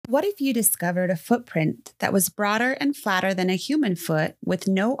What if you discovered a footprint that was broader and flatter than a human foot with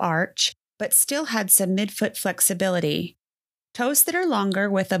no arch, but still had some midfoot flexibility? Toes that are longer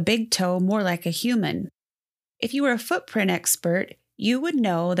with a big toe more like a human. If you were a footprint expert, you would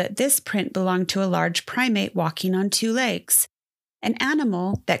know that this print belonged to a large primate walking on two legs, an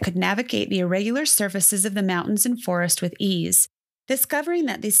animal that could navigate the irregular surfaces of the mountains and forest with ease. Discovering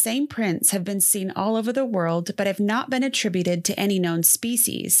that these same prints have been seen all over the world but have not been attributed to any known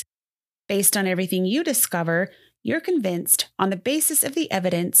species. Based on everything you discover, you're convinced, on the basis of the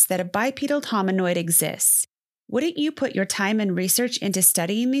evidence, that a bipedal hominoid exists. Wouldn't you put your time and research into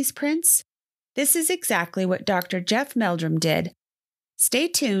studying these prints? This is exactly what Dr. Jeff Meldrum did. Stay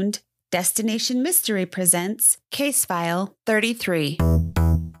tuned. Destination Mystery presents Case File 33.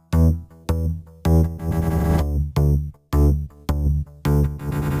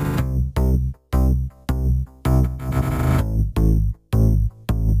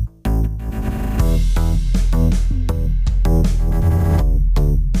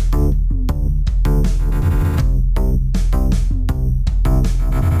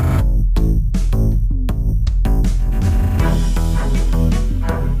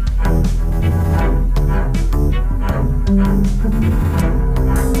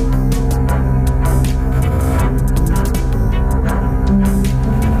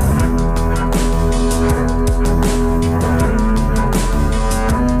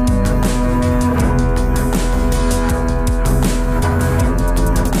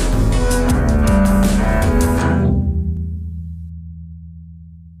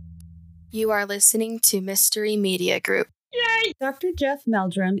 You are listening to Mystery Media Group. Yay! Dr. Jeff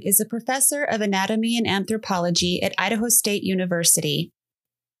Meldrum is a professor of anatomy and anthropology at Idaho State University.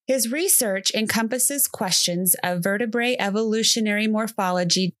 His research encompasses questions of vertebrate evolutionary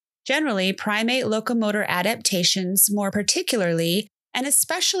morphology, generally primate locomotor adaptations, more particularly, and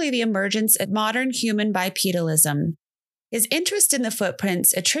especially the emergence of modern human bipedalism. His interest in the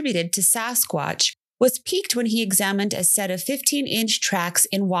footprints attributed to Sasquatch was piqued when he examined a set of 15-inch tracks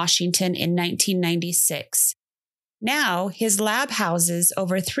in Washington in 1996. Now, his lab houses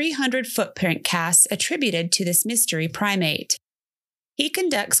over 300 footprint casts attributed to this mystery primate. He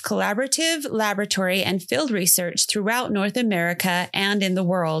conducts collaborative laboratory and field research throughout North America and in the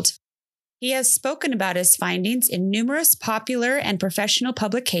world. He has spoken about his findings in numerous popular and professional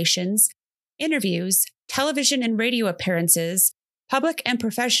publications, interviews, television and radio appearances, public and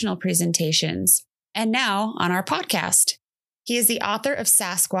professional presentations, and now on our podcast. He is the author of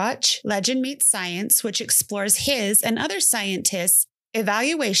Sasquatch, Legend Meets Science, which explores his and other scientists'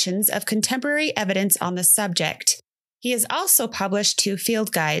 evaluations of contemporary evidence on the subject. He has also published 2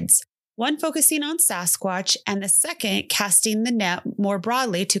 field guides, one focusing on Sasquatch and the second casting the net more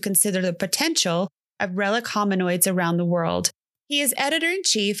broadly to consider the potential of relic hominoids around the world. He is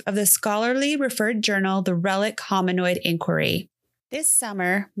editor-in-chief of the scholarly referred journal, The Relic Hominoid Inquiry. This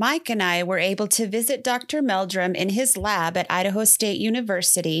summer, Mike and I were able to visit Dr. Meldrum in his lab at Idaho State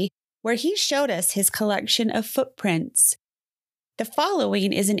University, where he showed us his collection of footprints. The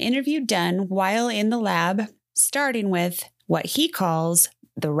following is an interview done while in the lab, starting with what he calls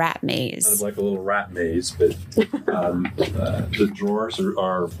the rat maze. Kind of like a little rat maze, but the drawers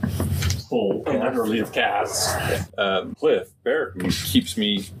are full, literally, of casts. Cliff Barrington keeps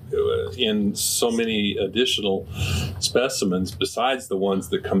me in so many additional specimens besides the ones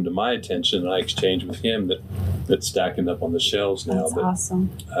that come to my attention and I exchange with him that's stacking up on the shelves now. That's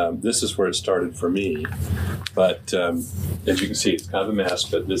awesome. This is where it started for me. But as you can see, it's kind of a mess,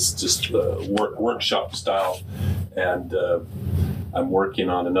 but this is just workshop style. And I'm working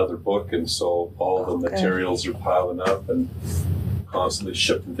on another book, and so all the materials are piling up and constantly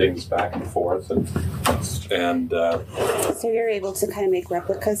shipping things back and forth. And so you're able to kind of make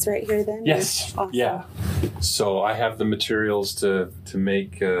replicas right here then? Yes. Awesome. Yeah. So I have the materials to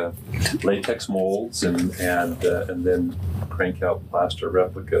make latex molds and then crank out plaster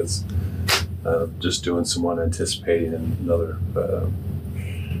replicas. Just doing some one, anticipating another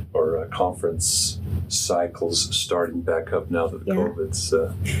conference cycles starting back up now that COVID's.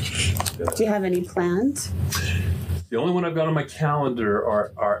 Do you have any plans? The only one I've got on my calendar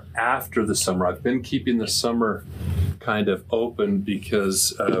are after the summer. I've been keeping the summer kind of open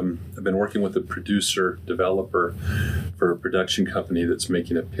because I've been working with a producer-developer for a production company that's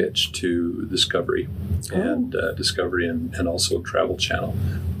making a pitch to Discovery and also Travel Channel.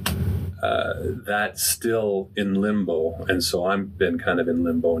 that's still in limbo. And so I've been kind of in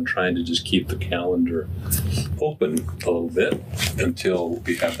limbo and trying to just keep the calendar open a little bit until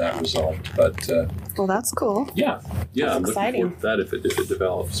we have that resolved. But well, that's cool. Yeah, I'm exciting. looking forward to that if it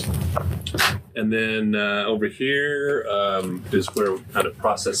develops. And then over here is where we kind of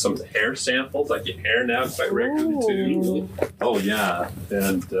process some of the hair samples. I get hair now quite regularly too. Oh yeah,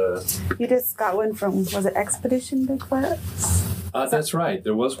 and you just got one from, was it Expedition Bigfoot? That's right.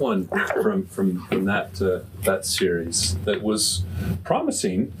 There was one from that series that was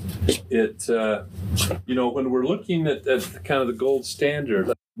promising. It when we're looking at kind of the gold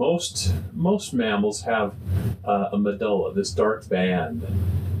standard, most mammals have a medulla, this dark band,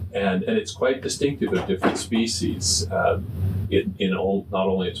 and it's quite distinctive of different species. Not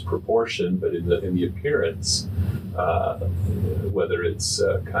only its proportion, but in the appearance. Whether it's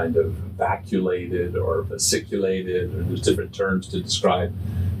kind of vacuolated or vesiculated, or there's different terms to describe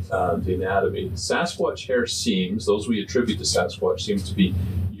the anatomy. Sasquatch hair seams, those we attribute to Sasquatch, seem to be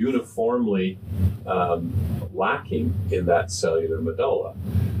uniformly lacking in that cellular medulla,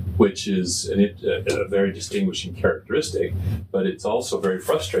 which is a very distinguishing characteristic, but it's also very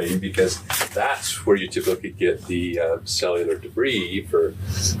frustrating because that's where you typically get the cellular debris for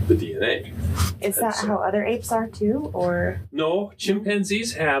the DNA. Is that how other apes are too, or? No,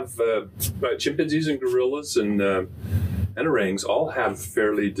 chimpanzees have, chimpanzees and gorillas and orangs all have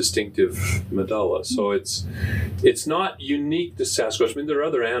fairly distinctive medulla. So it's not unique to Sasquatch. I mean, there are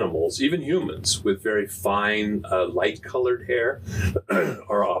other animals, even humans, with very fine, light-colored hair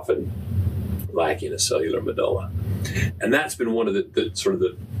are often lacking a cellular medulla. And that's been one of the sort of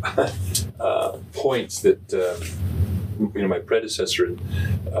the points that my predecessor,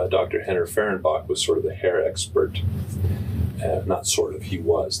 Dr. Henner Fehrenbach, was sort of the hair expert. Not sort of, he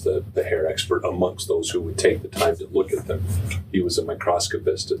was the hair expert amongst those who would take the time to look at them. He was a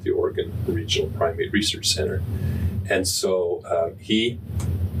microscopist at the Oregon Regional Primate Research Center. And so he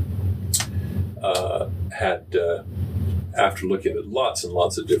had, after looking at lots and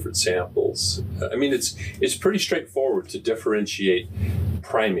lots of different samples, it's pretty straightforward to differentiate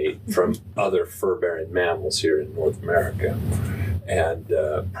primate from other fur-bearing mammals here in North America. And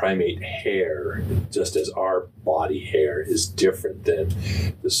primate hair, just as our body hair, is different than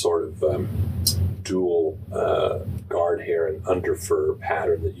the sort of dual guard hair and underfur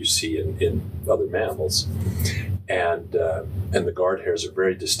pattern that you see in other mammals. And the guard hairs are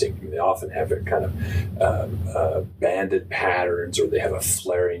very distinct. I mean, they often have a kind of banded patterns, or they have a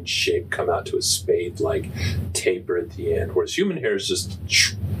flaring shape come out to a spade-like taper at the end, whereas human hair is just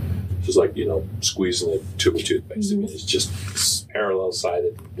like, squeezing a tube of toothpaste. I mean, it's just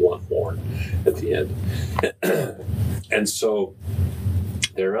parallel-sided, blunt horn at the end. And so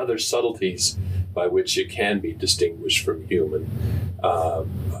there are other subtleties by which it can be distinguished from human.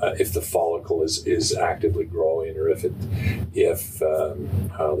 If the follicle is actively growing, or if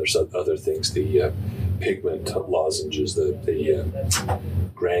there's other things, the pigment lozenges, the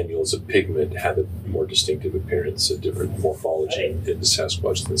granules of pigment have a more distinctive appearance, a different morphology in the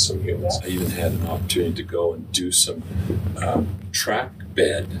Sasquatch than some humans. I even had an opportunity to go and do some track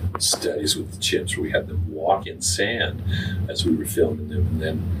bed studies with the chimps, where we had them walk in sand as we were filming them,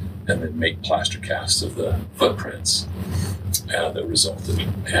 and then make plaster casts of the footprints that resulted.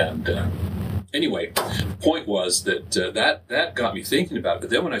 And anyway, point was that that got me thinking about it. But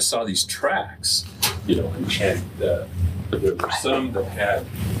then when I saw these tracks, and there were some that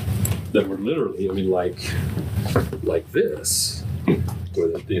were literally, like this, where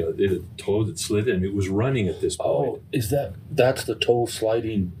the toe that slid in, it was running at this point. Oh, that's the toe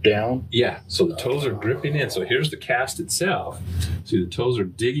sliding down? Yeah, so the toes are gripping in. So here's the cast itself. See, the toes are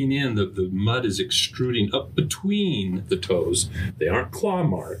digging in. The mud is extruding up between the toes. They aren't claw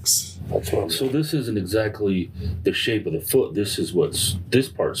marks. So this isn't exactly the shape of the foot. This is this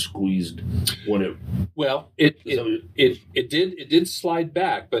part squeezed when it. Well, it did slide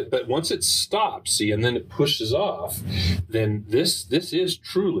back, but once it stops, see, and then it pushes off, then this is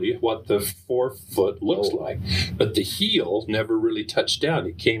truly what the forefoot looks like. But the heel never really touched down.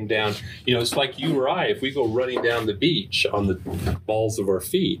 It came down. It's like you or I. If we go running down the beach on the balls of our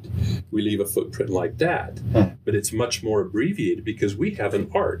feet, we leave a footprint like that. But it's much more abbreviated because we have an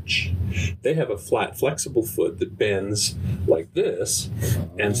arch. They have a flat, flexible foot that bends like this.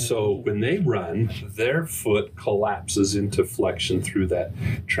 And so when they run, their foot collapses into flexion through that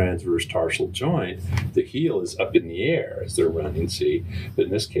transverse tarsal joint. The heel is up in the air as they're running, see? But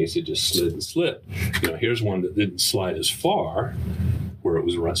in this case, it just slid and slipped. Here's one that didn't slide as far, where it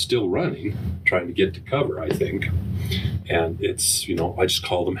was still running, trying to get to cover, I think. And it's, I just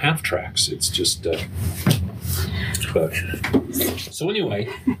call them half tracks. It's just But so anyway,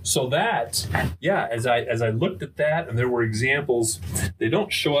 so that, yeah, as I looked at that, and there were examples, they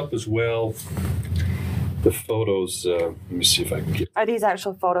don't show up as well. The photos, let me see if I can get. Are these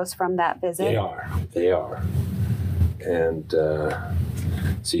actual photos from that visit? They are. And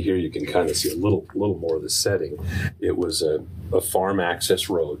see here, you can kind of see a little more of the setting. It was a farm access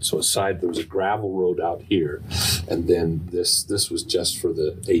road. So there was a gravel road out here, and then this was just for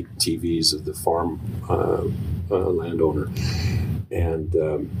the ATVs of the farm landowner. And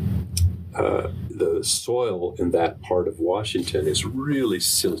the soil in that part of Washington is really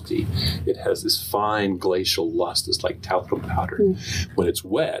silty. It has this fine glacial lust. It's like talcum powder. When it's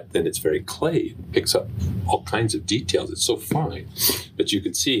wet, then it's very clay. It picks up all kinds of details. It's so fine. But you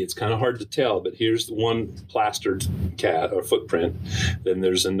can see, it's kind of hard to tell, but here's the one plastered footprint. Then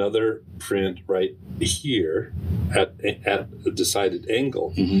there's another print right here at a decided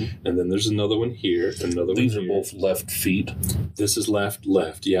angle. Mm-hmm. And then there's another one here, another These one are here. both left feet. This is left,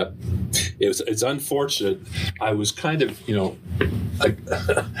 yep. It's unfortunate. I was kind of, I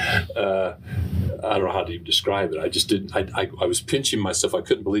don't know how to even describe it. I just didn't, I was pinching myself. I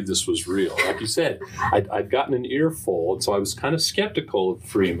couldn't believe this was real. Like you said, I'd gotten an earful, and so I was kind of skeptical of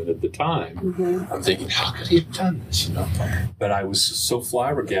Freeman at the time. Mm-hmm. I'm thinking, how could he have done this, But I was so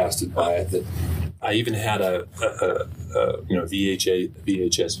flabbergasted by it that I even had a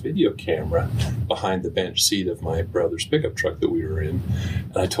VHS video camera behind the bench seat of my brother's pickup truck that we were in,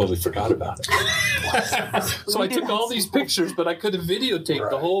 and I totally forgot about it. So I took all these pictures, but I could have videotaped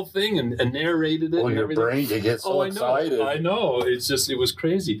the whole thing and narrated it. Well, and your everything. brain, you get so excited. I know. It was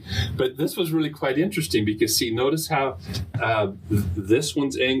crazy. But this was really quite interesting because, see, notice how this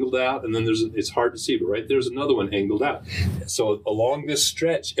one's angled out, and then it's hard to see, but right there's another one angled out. So along this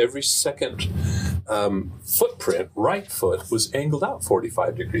stretch, every second footprint, right foot, was angled out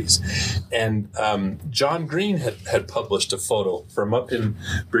 45 degrees. And John Green had published a photo from up in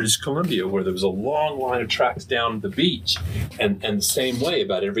British Columbia where there was a long line of tracks down the beach, and the same way,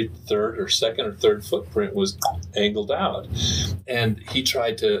 about every second or third footprint was angled out. And he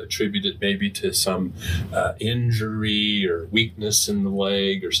tried to attribute it maybe to some injury or weakness in the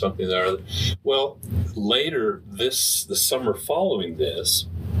leg or something there. Well, later the summer following this,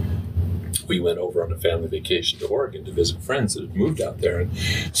 we went over on a family vacation to Oregon to visit friends that had moved out there and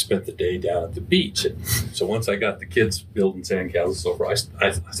spent the day down at the beach. And so once I got the kids building sandcastles over, I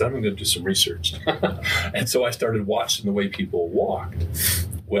said, I'm going to do some research. And so I started watching the way people walked.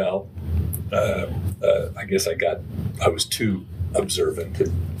 Well, I guess I was too observant.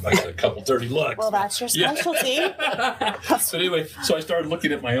 I got a couple dirty looks. Well, that's your specialty. Yeah. So anyway, so I started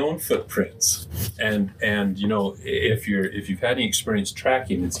looking at my own footprints, and if you've had any experience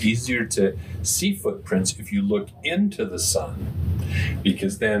tracking, it's easier to see footprints if you look into the sun,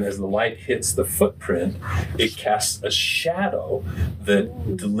 because then as the light hits the footprint, it casts a shadow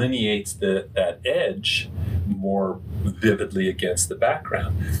that delineates that edge more vividly against the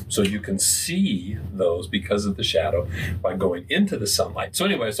background. So you can see those because of the shadow by going into the sunlight. So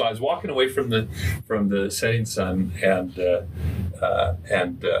anyway, so I was walking away from the setting sun, and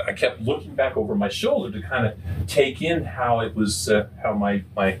I kept looking back over my shoulder to kind of take in how it was, how my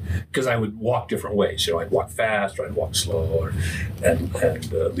because I would walk different ways. I'd walk fast, or I'd walk slow, and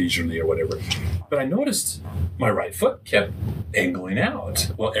leisurely, or whatever. But I noticed my right foot kept angling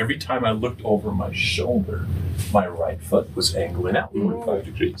out. Well, every time I looked over my shoulder, my right foot was angling out 45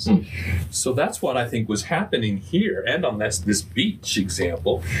 degrees. So that's what I think was happening here, and on this beach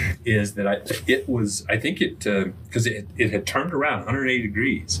example, is that because it had turned around 180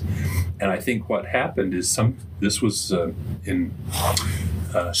 degrees, and I think what happened is this was in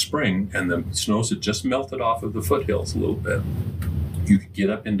spring, and the snows had just melted off of the foothills a little bit. You could get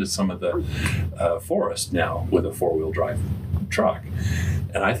up into some of the forest now with a four-wheel drive truck.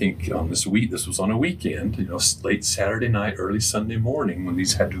 And I think this was on a weekend, late Saturday night, early Sunday morning, when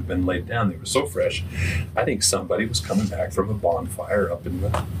these had to have been laid down. They were so fresh. I think somebody was coming back from a bonfire up in the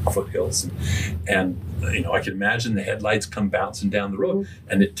foothills. And I can imagine the headlights come bouncing down the road,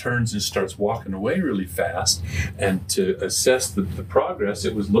 and it turns and starts walking away really fast. And to assess the progress,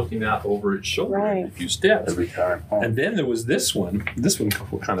 it was looking out over its shoulder a few steps. Every time. And then there was this one. This one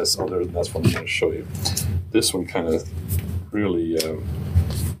kind of, that's what I'm going to show you. This one kind of really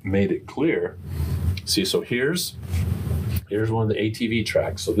made it clear. See, so here's one of the ATV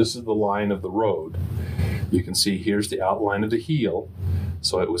tracks. So this is the line of the road. You can see here's the outline of the heel.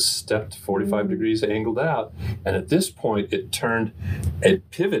 So it was stepped 45 degrees angled out. And at this point, it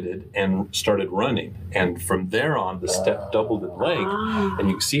pivoted and started running. And from there on, the step doubled in length. And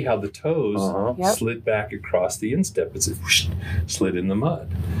you can see how the toes slid back across the instep. It's slid in the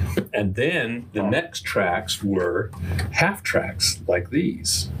mud. And then the next tracks were half tracks like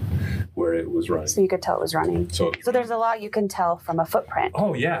these, where it was running. So you could tell it was running. So there's a lot you can tell from a footprint.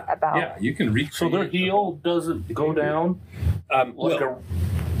 Oh, yeah. Yeah, you can recreate. So their heel doesn't go down?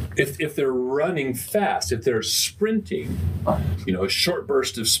 If they're running fast, if they're sprinting, a short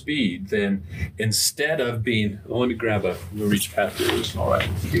burst of speed, then instead of being, let me reach past this. All right,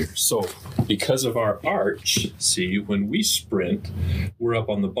 here. So because of our arch, see, when we sprint, we're up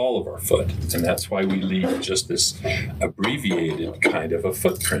on the ball of our foot. And that's why we leave just this abbreviated kind of a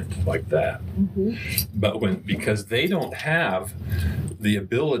footprint like that. But because they don't have the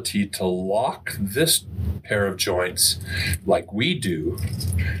ability to lock this pair of joints like we do,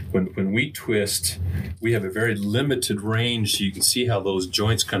 when we twist, we have a very limited range, so you can see how those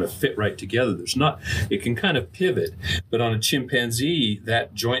joints kind of fit right together. It can kind of pivot, but on a chimpanzee,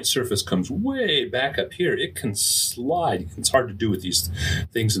 that joint surface comes way back up here. It can slide. It's hard to do with these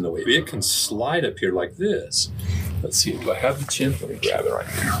things in the way. It can slide up here like this. Let's see, do I have the chimp? Let me grab it right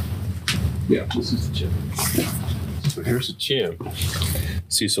now. Yeah, this is the chimp. So here's a chimp.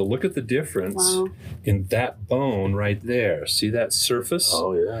 See, so look at the difference in that bone right there. See that surface?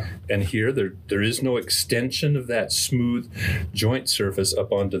 Oh, yeah. And here, there is no extension of that smooth joint surface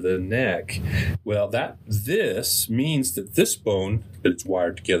up onto the neck. Well, this means that this bone, but it's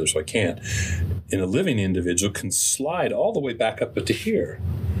wired together, so I can't, in a living individual, can slide all the way back up to here.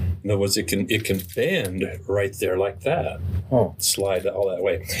 In other words, it can bend right there like that. Slide all that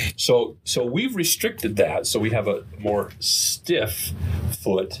way. So we've restricted that. So we have a more stiff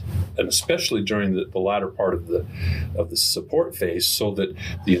foot, and especially during the latter part of the support phase, so that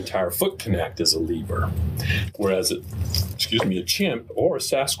the entire foot can act as a lever. Whereas a chimp or a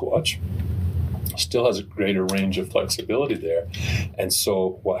Sasquatch still has a greater range of flexibility there. And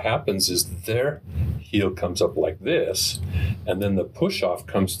so what happens is their heel comes up like this, and then the push-off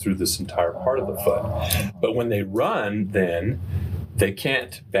comes through this entire part of the foot. But when they run, then they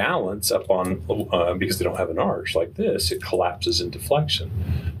can't balance up on, because they don't have an arch like this, it collapses into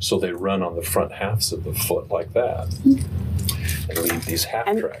flexion. So they run on the front halves of the foot like that. And leave these half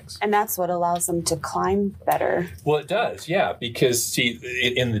tracks. And that's what allows them to climb better. Well, it does, yeah, because,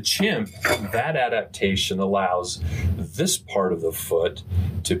 see, in the chimp, that adaptation allows this part of the foot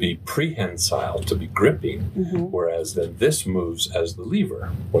to be prehensile, to be gripping, whereas then this moves as the lever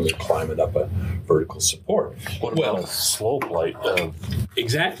when they're climbing up a vertical support. What about a slope like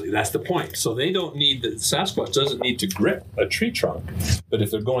Exactly, that's the point. So the Sasquatch doesn't need to grip a tree trunk, but if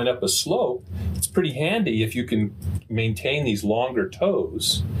they're going up a slope, it's pretty handy if you can maintain these longer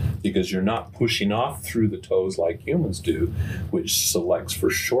toes, because you're not pushing off through the toes like humans do, which selects for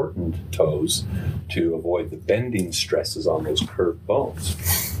shortened toes to avoid the bending stresses on those curved bones.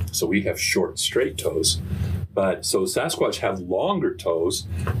 So we have short, straight toes. But so Sasquatch have longer toes.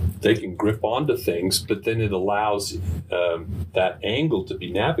 They can grip onto things, but then it allows that angle to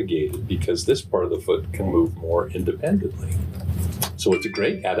be navigated, because this part of the foot can move more independently. So it's a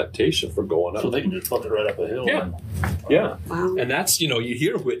great adaptation for going up. So they can just put it right up a hill. Yeah. Yeah. Wow. And that's, you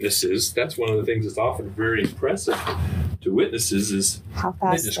hear witnesses. That's one of the things that's often very impressive to witnesses is how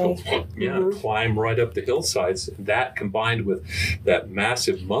fast they just climb right up the hillsides. That combined with that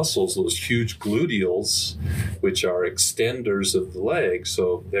massive muscles, those huge gluteals, which are extenders of the leg.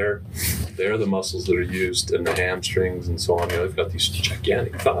 So they're the muscles that are used in the hamstrings and so on. They've got these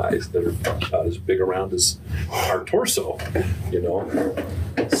gigantic thighs that are about as big around as our torso,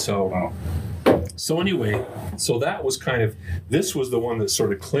 So anyway, so that was this was the one that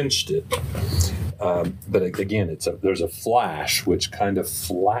sort of clinched it. But again, there's a flash which kind of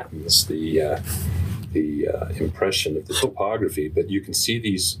flattens the impression of the topography. But you can see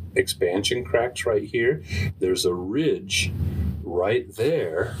these expansion cracks right here. There's a ridge right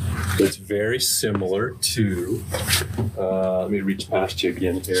there that's very similar to, let me reach past you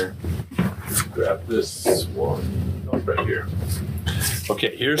again here. Grab this one right here.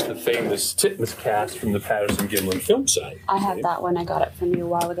 Okay, here's the famous titmus cast from the Patterson-Gimlin film site. I have that one. I got it from you a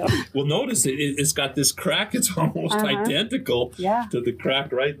while ago. Well, notice it's got this crack. It's almost identical to the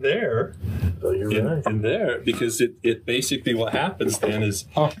crack right there. Oh, you're right. In there, because it basically what happens then is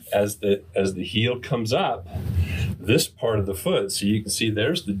as the heel comes up, this part of the foot. So you can see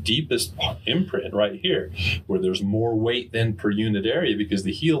there's the deepest imprint right here, where there's more weight than per unit area because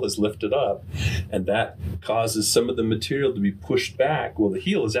the heel is lifted up, and that causes some of the material to be pushed back. Well, the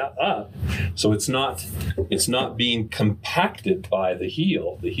heel is up, so it's not being compacted by the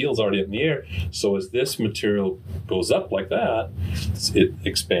heel. The heel's already up in the air. So as this material goes up like that, it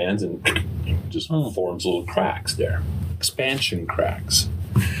expands and just forms little cracks there, expansion cracks.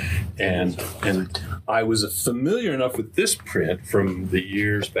 And I was familiar enough with this print from the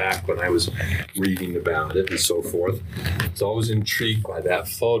years back when I was reading about it and so forth. So I was intrigued by that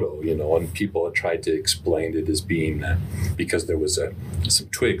photo, and people had tried to explain it as being because there was some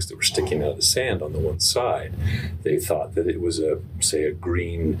twigs that were sticking out of the sand on the one side. They thought that it was a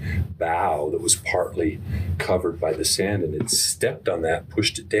green bough that was partly covered by the sand, and it stepped on that,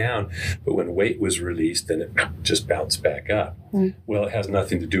 pushed it down, but when weight was released, then it just bounced back up. Well, it has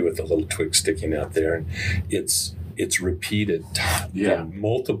nothing to do with the little twig sticking out there, and it's repeated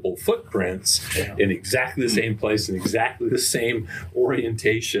multiple footprints in exactly the same place in exactly the same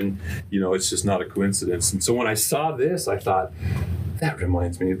orientation. It's just not a coincidence. And so when I saw this, I thought, that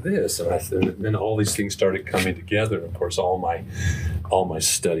reminds me of this, and then all these things started coming together. And of course, all my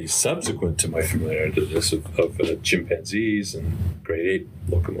studies subsequent to my familiarity with this of chimpanzees and great ape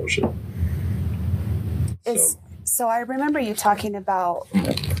locomotion. So I remember you talking about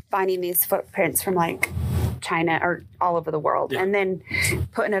finding these footprints from like China or all over the world, and then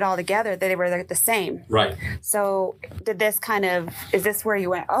putting it all together, they were the same. Right. So is this where you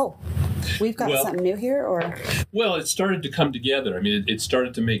went, oh, we've got something new here? Or? Well, it started to come together. I mean, it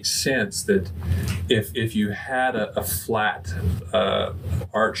started to make sense that if you had a flat,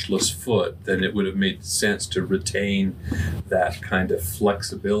 archless foot, then it would have made sense to retain that kind of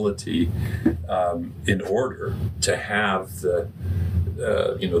flexibility in order to have the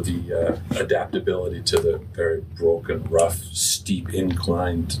adaptability to the very broken, rough, steep,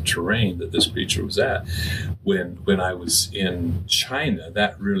 inclined terrain that this creature was at. When I was in China,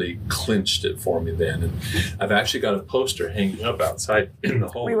 that really clinched it for me then. And I've actually got a poster hanging up outside in the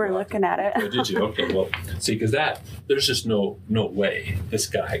hall. We were looking at it. Oh, did you? Okay, well, see, because there's just no way this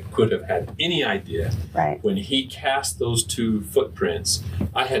guy could have had any idea. Right. When he cast those two footprints,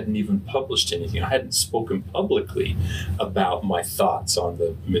 I hadn't even published anything. I hadn't spoken publicly about my thoughts on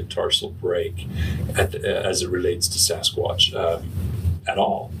the mid-tarsal break as it relates to Sasquatch at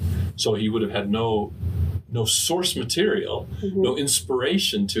all. So he would have had no source material, no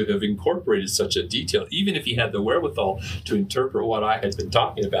inspiration to have incorporated such a detail, even if he had the wherewithal to interpret what I had been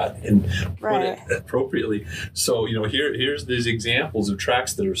talking about and put it appropriately. So, here's these examples of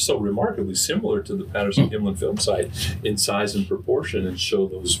tracks that are so remarkably similar to the Patterson-Gimlin film site in size and proportion, and show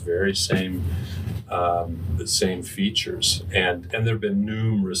those very same the same features. And there have been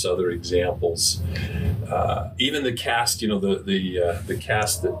numerous other examples. Even the cast, the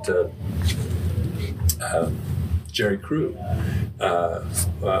cast that Jerry Crew,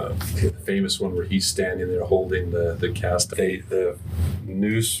 the famous one where he's standing there holding the cast. The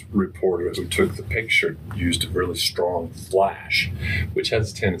news reporter who took the picture used a really strong flash, which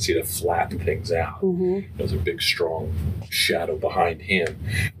has a tendency to flatten things out. There's a big, strong shadow behind him.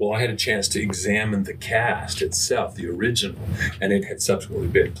 Well, I had a chance to examine the cast itself, the original, and it had subsequently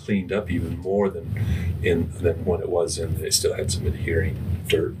been cleaned up even more than when it was in. They still had some adhering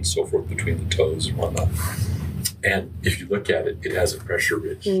dirt and so forth between the toes and whatnot. And if you look at it, it has a pressure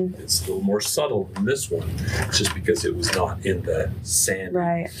ridge. It's a little more subtle than this one, just because it was not in the sand.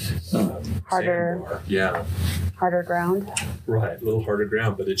 Right. Harder. Sandbar. Yeah. Harder ground. Right, a little harder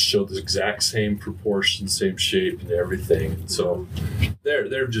ground, but it showed the exact same proportion, same shape, and everything. And so there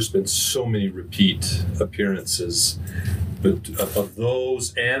have just been so many repeat appearances. But of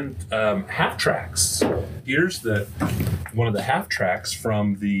those and half tracks. Here's one of the half tracks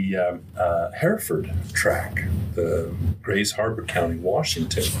from the Hereford track, the Grays Harbor County,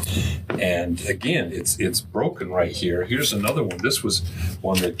 Washington. And again, it's broken right here. Here's another one. This was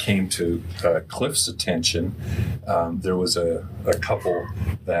one that came to Cliff's attention. There was a couple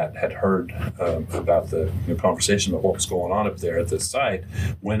that had heard about the conversation about what was going on up there at the site,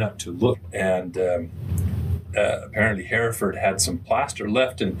 went up to look, and apparently Hereford had some plaster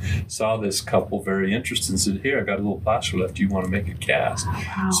left and saw this couple very interested and said, here, I got a little plaster left. Do you want to make a cast?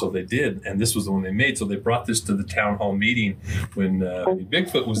 Wow. So they did, and this was the one they made. So they brought this to the town hall meeting when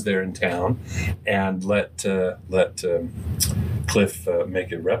Bigfoot was there in town, and let Cliff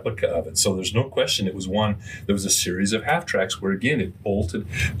make a replica of it. So there's no question it was one. There was a series of half tracks where, again, it bolted,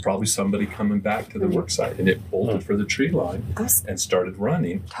 probably somebody coming back to the work site, and it bolted for the tree line and started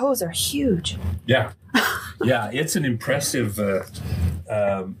running. Toes are huge. Yeah. Yeah, it's an impressive.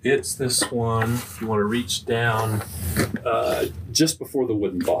 It's this one. If you want to reach down, just before the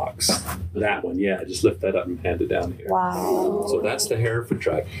wooden box. That one, yeah. Just lift that up and hand it down here. Wow. So that's the Hereford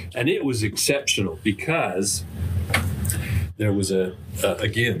track, and it was exceptional because there was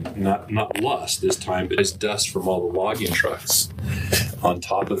again, not lust this time, but it's dust from all the logging trucks on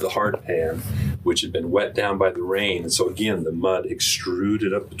top of the hard pan, which had been wet down by the rain. And so again, the mud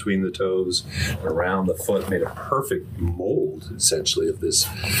extruded up between the toes, around the foot, made a perfect mold essentially of the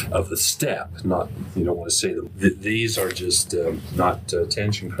step. Not, you don't want to say them. These are just not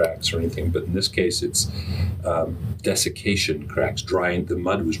tension cracks or anything, but in this case, it's desiccation cracks. The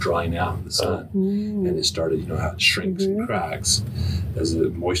mud was drying out in the sun, and it started, how it shrinks and cracks as the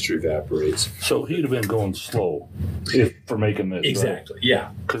moisture evaporates. So he'd have been going slow for making this. Exactly. Right?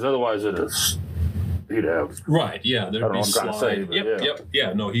 Yeah. Because otherwise he'd have. Right. Yeah. There'd be slide. Yep.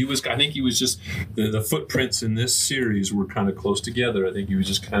 Yeah. No, he was. I think he was just the footprints in this series were kind of close together. I think he was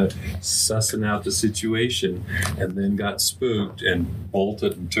just kind of sussing out the situation, and then got spooked and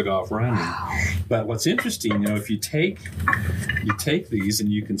bolted and took off running. But what's interesting, if you take these and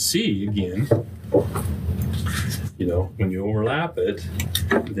you can see again. When you overlap it,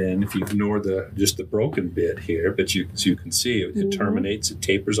 then if you ignore just the broken bit here, but you can see it terminates, it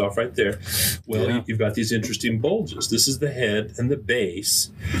tapers off right there. Well, you've got these interesting bulges. This is the head and the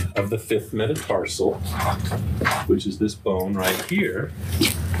base of the fifth metatarsal, which is this bone right here.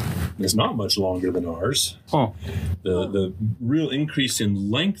 It's not much longer than ours. Huh. The real increase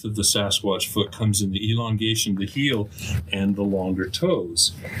in length of the Sasquatch foot comes in the elongation of the heel and the longer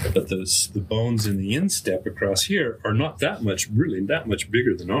toes. But the bones in the instep across here are not that much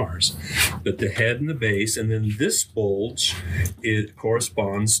bigger than ours. But the head and the base, and then this bulge, it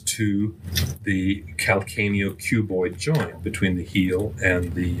corresponds to the calcaneocuboid joint between the heel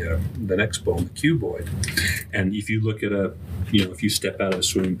and the next bone, the cuboid. And if you look at if you step out of a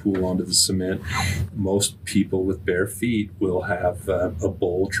swimming pool onto the cement, most people with bare feet will have a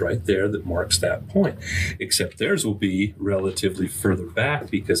bulge right there that marks that point, except theirs will be relatively further back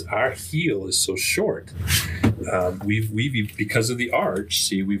because our heel is so short. We've because of the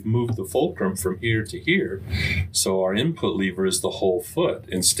arch, we've moved the fulcrum from here to here, so our input lever is the whole foot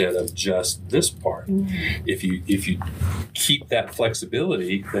instead of just this part. If you keep that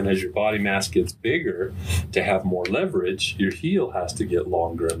flexibility, then as your body mass gets bigger, to have more leverage, your heel has to get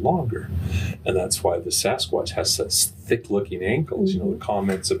longer and longer. And that's why the Sasquatch has such thick-looking ankles, the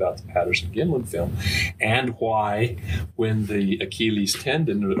comments about the Patterson-Gimlin film, and why when the Achilles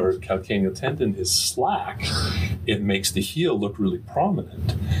tendon or calcaneal tendon is slack, it makes the heel look really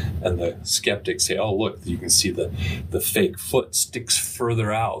prominent. And the skeptics say, oh, look, you can see the fake foot sticks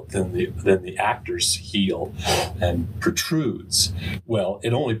further out than the actor's heel and protrudes. Well,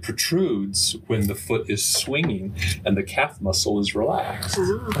 it only protrudes when the foot is swinging and the calf muscle is relaxed.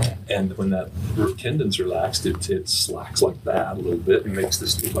 And when that tendon's relaxed, it slacks like that a little bit and makes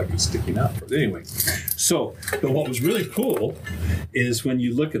this look like it's sticking out. But anyway, but what was really cool is when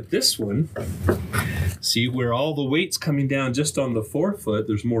you look at this one, see where all the weight's coming down just on the forefoot,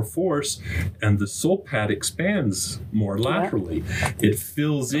 there's more force, and the sole pad expands more laterally. It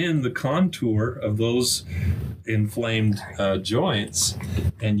fills in the contour of those inflamed joints,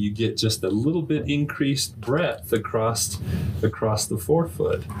 and you get just a little bit increased breadth across the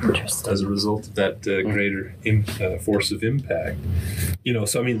forefoot as a result of that greater force of impact.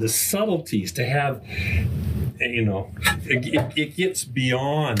 So I mean the subtleties to have, it gets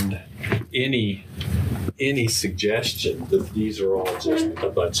beyond any suggestion that these are all just a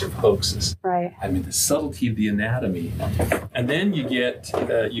bunch of hoaxes. Right. I mean, the subtlety of the anatomy. And then you get,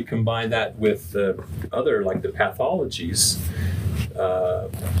 you combine that with other, like the pathologies.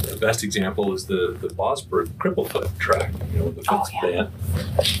 The best example is the Bosberg cripple foot track, the foot's bent.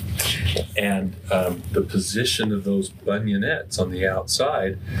 And the position of those bunionettes on the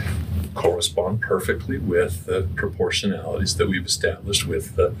outside correspond perfectly with the proportionalities that we've established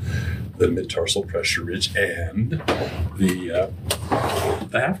with the mid-tarsal pressure ridge and the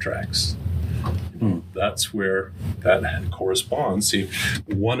half tracks. That's where that corresponds. See,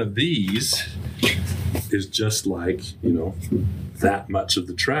 one of these is just like, that much of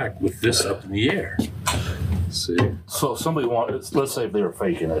the track with this up in the air. See? So somebody wanted, let's say if they were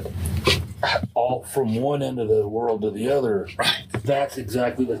faking it, all from one end of the world to the other. Right. That's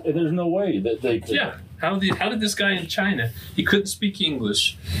exactly there's no way that they could. Yeah. How did this guy in China? He couldn't speak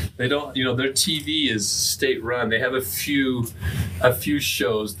English. They don't. Their TV is state run. They have a few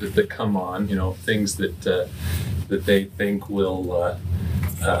shows that come on. Things that they think will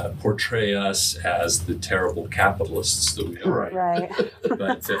portray us as the terrible capitalists that we are. Right.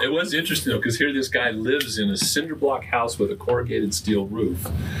 But it was interesting, though, because here this guy lives in a cinder block house with a corrugated steel roof.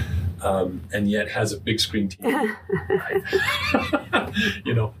 And yet has a big screen TV,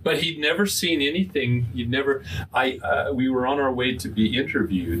 But he'd never seen anything. We were on our way to be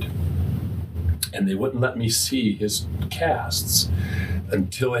interviewed, and they wouldn't let me see his casts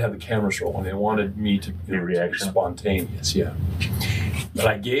until they had the cameras rolling. They wanted me to be spontaneous, yeah. But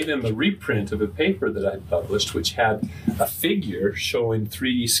I gave him a reprint of a paper that I'd published, which had a figure showing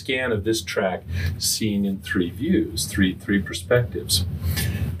 3D scan of this track seen in 3 views, three perspectives.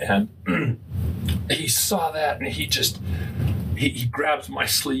 And he saw that, and he grabs my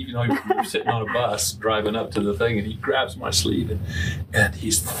sleeve. We were sitting on a bus driving up to the thing, and he grabs my sleeve, and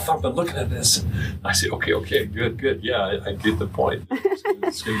he's thumping, looking at this. I say, okay, good. Yeah, I get the point.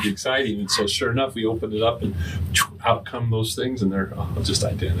 It's going to be exciting. And so sure enough, we opened it up, and out come those things, and they're just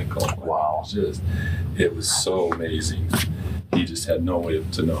identical. Wow. It was so amazing. He just had no way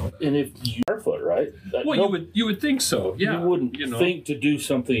to know. And if you barefoot, right? You would think so. Yeah. You wouldn't think to do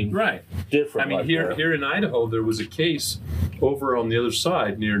something different. I mean, here in Idaho, there was a case over on the other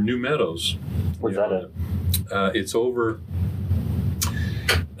side near New Meadows. Where's that at? It's over.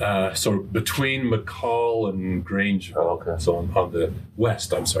 So between McCall and Grangeville. Oh, okay. So on the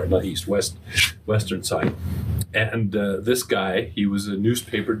west. I'm sorry, not east. Western side. And this guy, he was a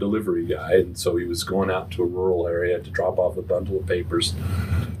newspaper delivery guy, and so he was going out to a rural area to drop off a bundle of papers.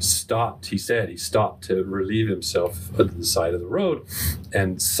 He said he stopped to relieve himself at the side of the road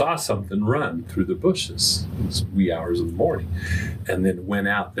and saw something run through the bushes. It was wee hours of the morning. And then went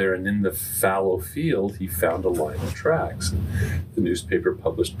out there, and in the fallow field, he found a line of tracks. And the newspaper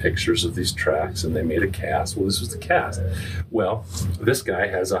published pictures of these tracks, and they made a cast. Well, this was the cast. Well, this guy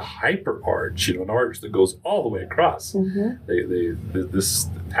has a hyper arch, an arch that goes all the way across. Mm-hmm. This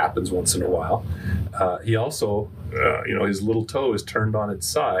happens once in a while. He also, his little toe is turned on its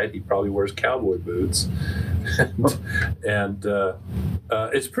side. He probably wears cowboy boots. and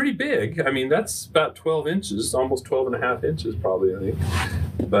it's pretty big. I mean, that's about 12 inches, almost 12 and a half inches probably, I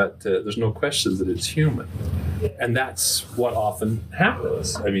think. But there's no question that it's human. And that's what often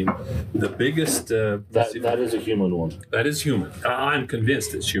happens. I mean, the biggest... that is a human one. That is human. I'm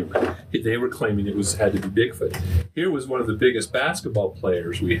convinced it's human. They were claiming it had to be Bigfoot. Here was one of the biggest basketball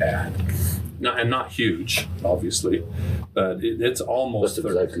players we had. Not huge, obviously, but it's almost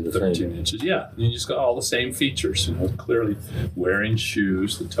exactly 13 inches. Yeah, you just got all the same features. Clearly wearing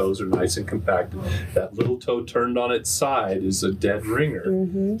shoes. The toes are nice and compact. That little toe turned on its side is a dead ringer,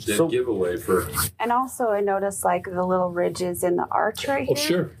 dead giveaway for. And also, I noticed like the little ridges in the arch right here. Oh,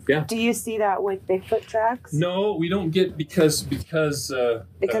 sure, yeah. Do you see that with Bigfoot tracks? No, we don't get because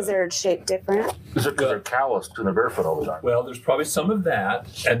they're shaped different. Is it because they're calloused and they're barefoot all the time? Well, there's probably some of that,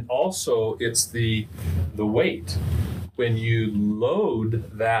 and also it's the weight. When you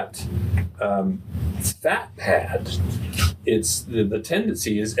load that fat pad, it's the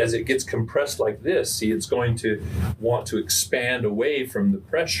tendency is as it gets compressed like this, it's going to want to expand away from the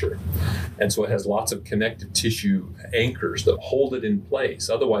pressure. And so it has lots of connective tissue anchors that hold it in place.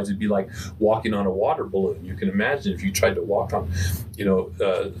 Otherwise, it'd be like walking on a water balloon. You can imagine if you tried to walk on,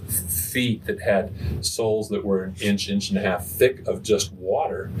 feet that had soles that were an inch and a half thick of just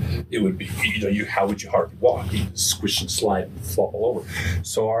water, it would be, how would you hardly walk? You'd squish and slide and flop all over.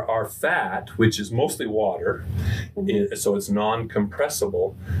 So our fat, which is mostly water, so it's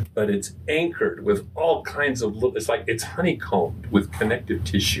non-compressible, but it's anchored with all kinds of it's honeycombed with connective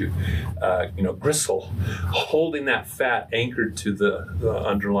tissue, gristle, holding that fat anchored to the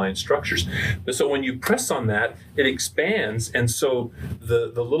underlying structures. But so when you press on that, it expands, and so the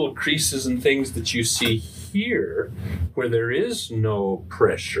little creases and things that you see here, where there is no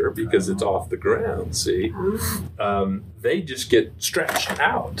pressure because it's off the ground, they just get stretched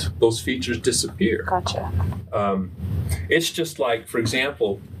out. Those features disappear. Gotcha. It's just like, for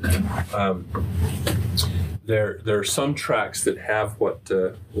example, there are some tracks that have what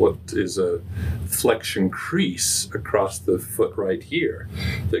is a flexion crease across the foot right here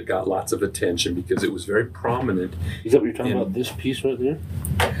that got lots of attention because it was very prominent. Is that what you're talking about? This piece right there?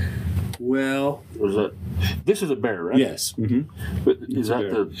 Well, this is a bear, right? Yes. Mm-hmm. But is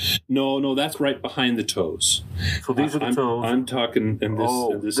that No, that's right behind the toes. So these are the toes. I'm talking, and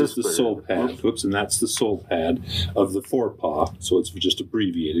this is the sole pad. Oops, and that's the sole pad of the forepaw. So it's just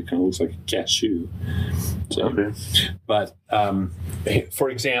abbreviated. Kind of looks like a cashew. So, okay. But for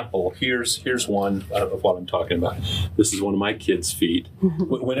example, here's one of what I'm talking about. This is one of my kids' feet.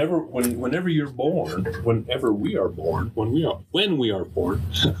 Whenever you're born, whenever we are born, when we are born,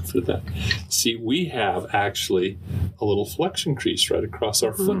 for that. See, we have actually a little flexion crease right across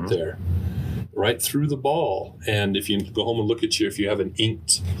our foot there, right through the ball. And if you go home and look if you have an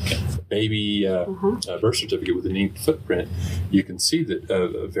inked baby birth certificate with an inked footprint, you can see that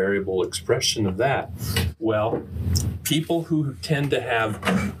a variable expression of that. Well, people who tend to have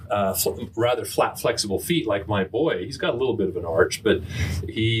rather flat, flexible feet, like my boy, he's got a little bit of an arch, but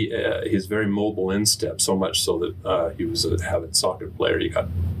he's very mobile instep, so much so that he was an avid soccer player. He got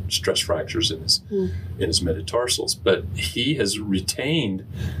stress fractures in his metatarsals, but he has retained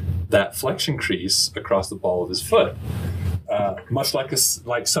that flexion crease across the ball of his foot, much like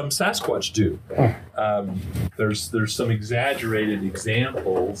some Sasquatch do. There's some exaggerated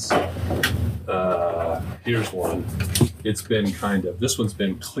examples. Here's one. It's been this one's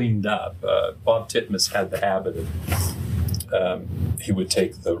been cleaned up. Bob Titmus had the habit of, he would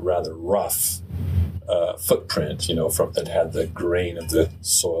take the rather rough footprint, from that had the grain of the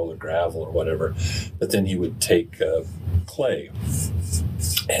soil or gravel or whatever, but then he would take clay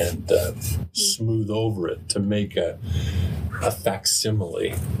and smooth over it to make a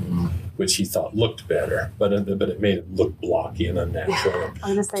facsimile, which he thought looked better, but it made it look blocky and unnatural.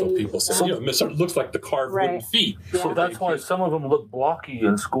 So people say, it looks like the carved wooden feet. Yeah. So that's why some of them look blocky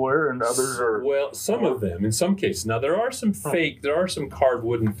and square, and others are. Well, some of them, in some cases. Now there are some carved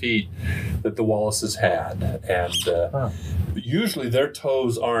wooden feet that the Wallaces had, and usually their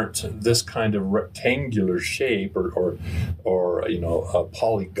toes aren't this kind of rectangular shape or a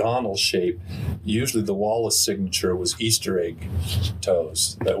polygonal shape. Usually the Wallace signature was Easter egg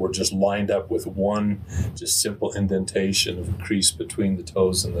toes that were just lined up with one just simple indentation of a crease between the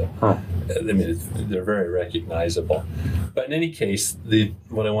toes and they're very recognizable. But in any case,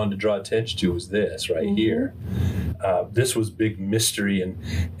 what I wanted to draw attention to was this right here. This was big mystery,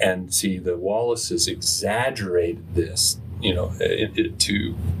 and see, the Wallaces exaggerated this,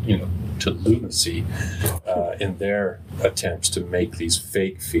 to lunacy in their attempts to make these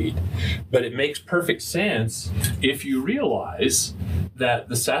fake feet. But it makes perfect sense if you realize that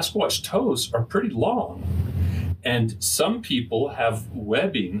the Sasquatch toes are pretty long. And some people have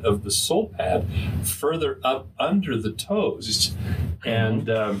webbing of the sole pad further up under the toes. And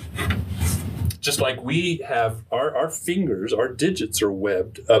just like we have our fingers, our digits are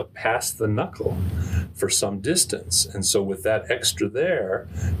webbed up past the knuckle for some distance. And so with that extra there,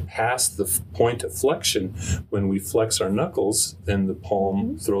 past the point of flexion, when we flex our knuckles, then the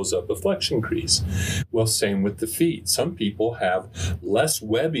palm throws up a flexion crease. Well, same with the feet. Some people have less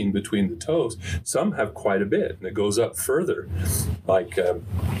webbing between the toes. Some have quite a bit, and it goes up further. Like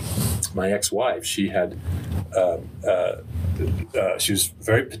my ex-wife, she had she was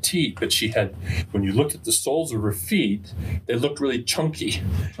very petite, but she had, when you looked at the soles of her feet, they looked really chunky.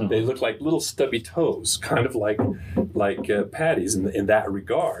 They looked like little stubby toes, kind of like Patty's in that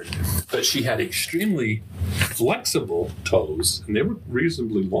regard. But she had extremely flexible toes, and they were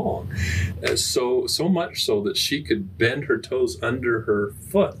reasonably long, so much so that she could bend her toes under her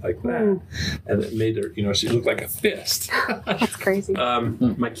foot like that, and it made her, she looked like a fist. That's crazy.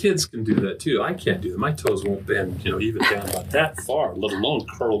 My kids can do that too. I can't do that. My toes won't bend, even down about that far, let alone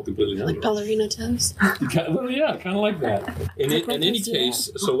curl completely under. Like ballerina toes? Well, yeah, kind of like that. In any case,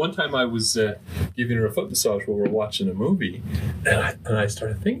 so one time I was giving her a foot massage while we were watching a movie, and I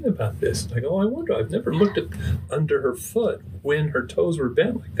started thinking about this. Like, I wonder, I've never looked at under her foot when her toes were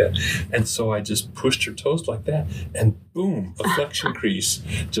bent like that. And so I just pushed her toes like that, and boom, a flexion crease,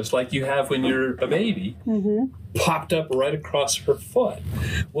 just like you have when you're a baby, popped up right across her foot.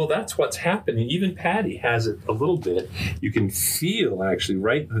 Well, that's what's happening. Even Patty has it a little bit. You can feel actually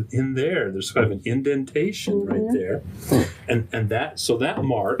right in there, there's sort of an indentation right there. And that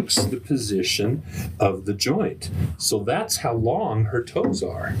marks the position of the joint. So that's how long her toes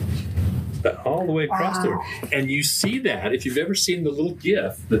are. All the way across there. And you see that, if you've ever seen the little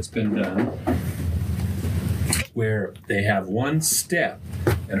GIF that's been done, where they have one step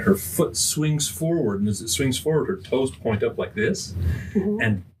and her foot swings forward, and as it swings forward, her toes point up like this,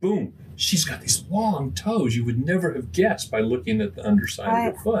 and boom, she's got these long toes you would never have guessed by looking at the underside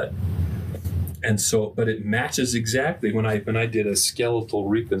of her foot. And so, but it matches exactly when I did a skeletal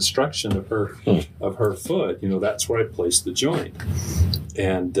reconstruction of her foot. That's where I placed the joint,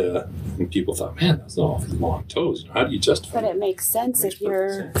 and people thought, man, that's awfully long toes. How do you justify? But it makes sense if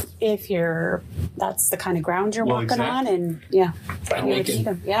you're that's the kind of ground you're walking on, and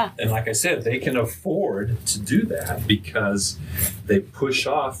And like I said, they can afford to do that because they push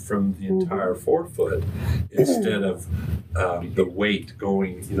off from the entire forefoot instead of the weight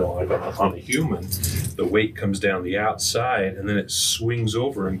going, like on a human. the weight comes down the outside, and then it swings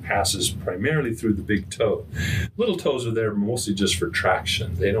over and passes primarily through the big toe. Little toes are there mostly just for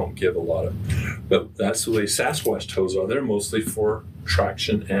traction. They don't give a lot of, but that's the way Sasquatch toes are. They're mostly for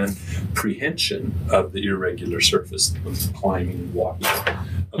traction and prehension of the irregular surface when climbing and walking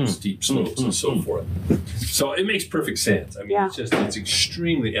up steep slopes and so forth. So it makes perfect sense. I mean, it's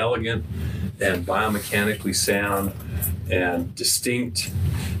extremely elegant and biomechanically sound and distinct.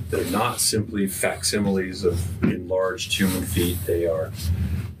 They're not simply facsimiles of enlarged human feet. They are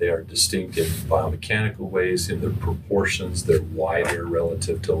distinct in biomechanical ways, in their proportions. They're wider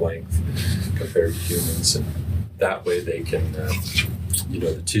relative to length compared to humans, and that way they can,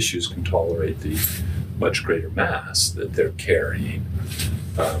 the tissues can tolerate the much greater mass that they're carrying.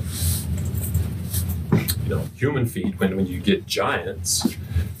 Human feet, when you get giants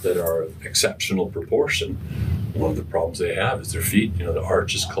that are of exceptional proportion, one of the problems they have is their feet, the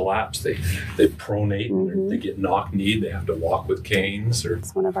arches collapse. They pronate, and they get knock-kneed. They have to walk with canes.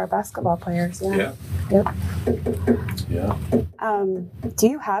 It's one of our basketball players, yeah. Yep. Yeah. Do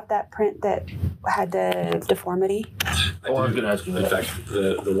you have that print that had the deformity? I was going to ask you. In fact,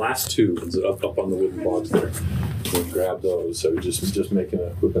 the last two ones up on the wooden box there, we grab those. So we're just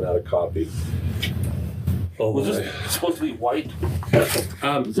whipping out a copy. Oh, was this supposed to be white?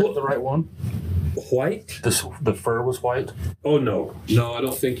 Is that the right one? White? The fur was white? Oh, no, I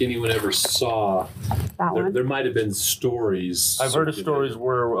don't think anyone ever saw that one. There might have been stories. I've heard of stories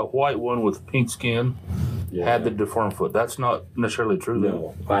where a white one with pink skin had the deformed foot. That's not necessarily true,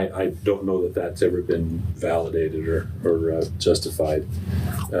 though. No, I don't know that that's ever been validated or justified.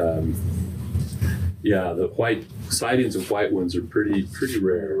 The white sightings of white ones are pretty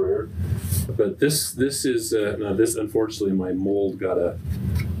rare. But this is this, unfortunately, my mold got a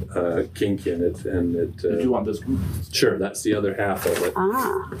kink in it, and it. Did you want this one? Sure, that's the other half of it.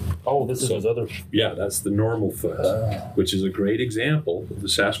 Oh, this is his other. Yeah, that's the normal foot, which is a great example. The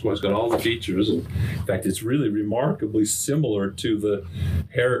Sasquatch got all the features, and in fact, it's really remarkably similar to the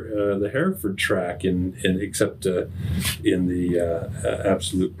Hereford track, except in the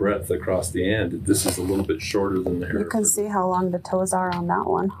absolute breadth across the end. This is a little bit shorter than the Hereford. You can see how long the toes are on that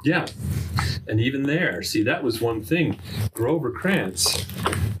one. Yeah, and even there, see, that was one thing. Grover Krantz,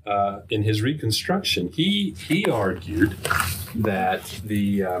 in his reconstruction, he argued that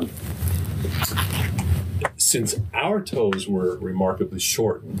since our toes were remarkably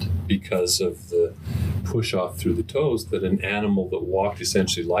shortened because of the push off through the toes, that an animal that walked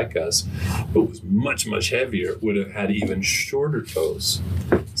essentially like us but was much, much heavier would have had even shorter toes,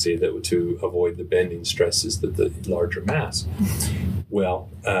 to avoid the bending stresses that the larger mass. Well,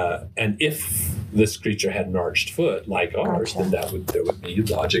 and if this creature had an arched foot like ours, then there would be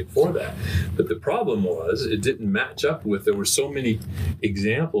logic for that. But the problem was it didn't match up with, there were so many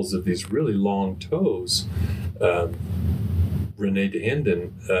examples of these really long toes. Rene de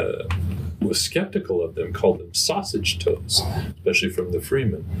Hinden was skeptical of them, called them sausage toes, especially from the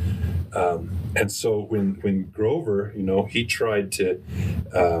Freeman. And so when Grover, he tried to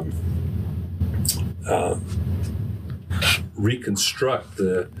reconstruct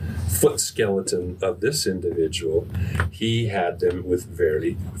the foot skeleton of this individual, he had them with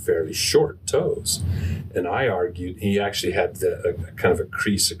fairly short toes. And I argued he actually had a kind of a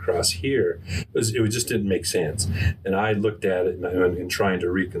crease across here. It just didn't make sense. And I looked at it in trying to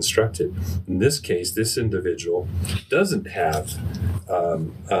reconstruct it. In this case, this individual doesn't have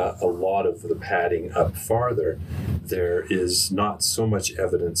a lot of the padding up farther. There is not so much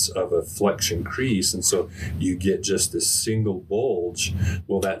evidence of a flexion crease, and so you get just this single bulge.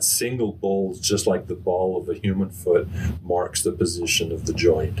 Well, that single bulge, just like the ball of a human foot, marks the position of the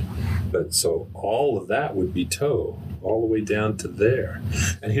joint. But so all of that would be toe, all the way down to there.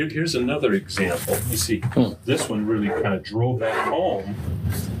 And here's another example. You see, this one really kind of drove that home,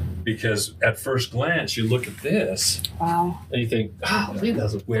 because at first glance you look at this, wow, and you think, "Oh,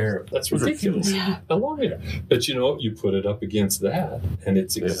 that's ridiculous. How long here?" But you put it up against that, and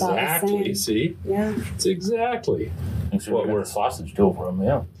it's exactly it's exactly what we're sausage toe from,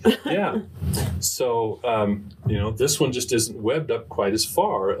 yeah. So this one just isn't webbed up quite as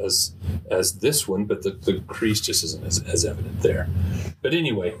far as this one, but the crease just isn't as evident there. But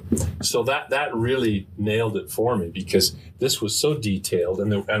anyway, so that really nailed it for me, because this was so detailed,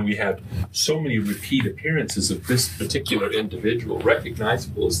 and we had so many repeat appearances of this particular individual,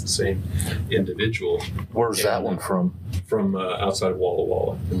 recognizable as the same individual. Where's that one from? From outside of Walla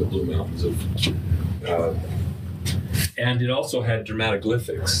Walla in the Blue Mountains of. And it also had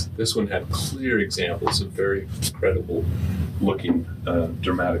dermatoglyphics. This one had clear examples of very credible looking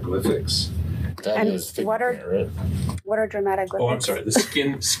dermatoglyphics. That And is what are- fingerprint, right? What are dramatic lipids? Oh, I'm sorry.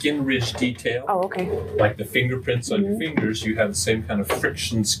 The skin ridge detail. Oh, okay. Like the fingerprints on your fingers, you have the same kind of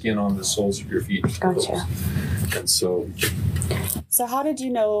friction skin on the soles of your feet. Gotcha. And so, So how did you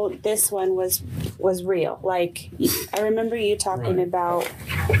know this one was real? Like, I remember you talking Right. about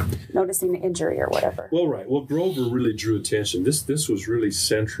noticing the injury or whatever. well, right. Well, Grover really drew attention. This was really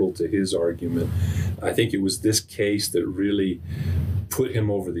central to his argument. I think it was this case that really put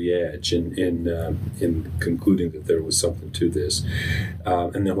him over the edge in concluding that there was something to this.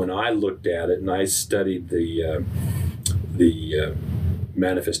 And then when I looked at it and I studied the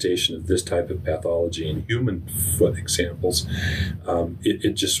manifestation of this type of pathology in human foot examples,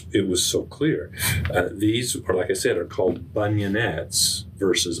 it was so clear. These are, like I said, are called bunionettes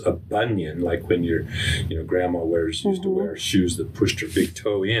versus a bunion, like when grandma used to wear shoes that pushed her big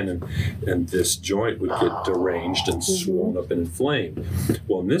toe in, and this joint would get deranged and swollen up and inflamed.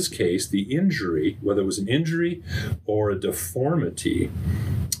 Well, in this case, the injury, whether it was an injury or a deformity,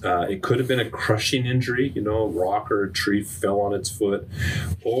 it could have been a crushing injury, a rock or a tree fell on its foot,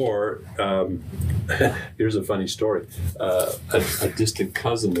 or here's a funny story. A distant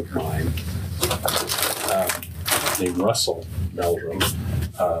cousin of mine named Russell Meldrum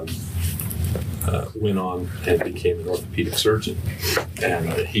went on and became an orthopedic surgeon,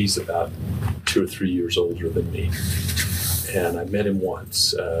 and he's about 2 or 3 years older than me. And I met him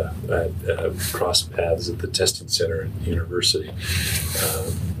once, crossed paths at the testing center at the university.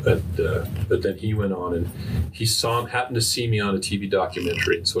 But then he went on and he happened to see me on a TV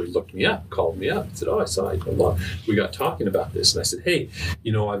documentary. And so he looked me up, called me up, and said, I saw you. We got talking about this. And I said, hey,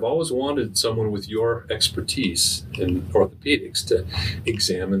 I've always wanted someone with your expertise in orthopedics to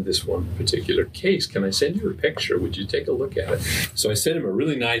examine this one particular case. Can I send you a picture? Would you take a look at it? So I sent him a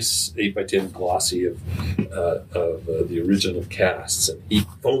really nice 8x10 glossy of the original casts. And he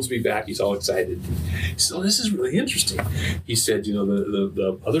phones me back. He's all excited. He said, this is really interesting. He said,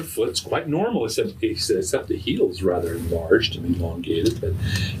 the other foot's quite normal. He said, except the heel's rather enlarged and elongated.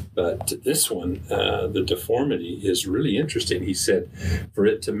 But this one, the deformity is really interesting. He said, for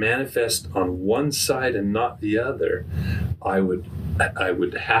it to manifest on one side and not the other, I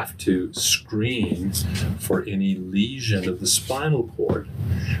would have to screen for any lesion of the spinal cord.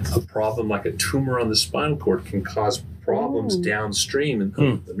 A problem like a tumor on the spinal cord can cause problems downstream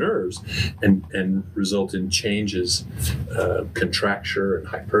in the nerves and result in changes, contracture and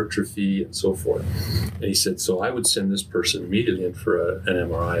hypertrophy and so forth. And he said, so I would send this person immediately in for an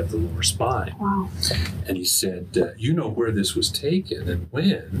MRI of the lower spine. Wow. And he said, you know where this was taken and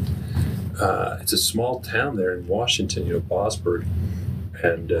when? It's a small town there in Washington, Bosburg.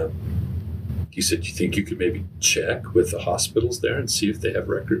 And he said, you think you could maybe check with the hospitals there and see if they have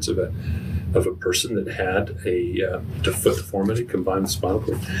records of a person that had a foot deformity combined with spinal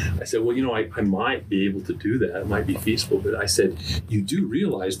cord? I said, well, I might be able to do that. It might be feasible. But I said, you do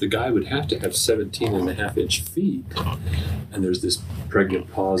realize the guy would have to have 17.5-inch feet. And there's this pregnant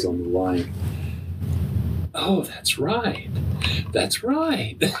pause on the line. Oh, that's right. That's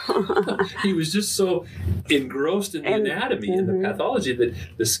right. He was just so engrossed in the anatomy and the pathology that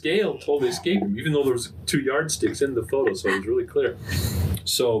the scale totally escaped him, even though there was 2 yardsticks in the photo, so it was really clear.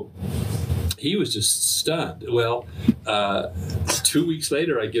 So he was just stunned. Well, 2 weeks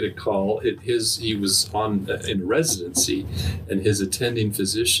later, I get a call. He was in residency, and his attending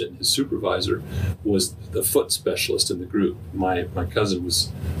physician, his supervisor, was the foot specialist in the group. My cousin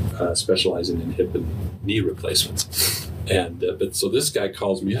was specializing in hip and knee replacements. And but so this guy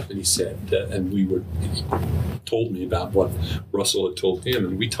calls me up and he said, he told me about what Russell had told him,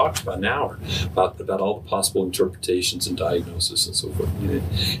 and we talked about an hour about all the possible interpretations and diagnosis and so forth.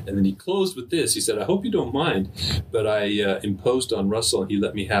 And then he closed with this. He said, I hope you don't mind, but I imposed on Russell and he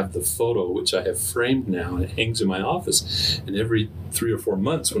let me have the photo, which I have framed now, and it hangs in my office. And every 3 or 4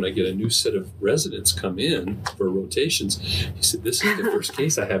 months when I get a new set of residents come in for rotations, he said, this is the first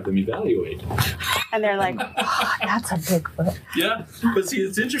case I have them evaluate. And they're like, that's a big foot. Yeah, but see,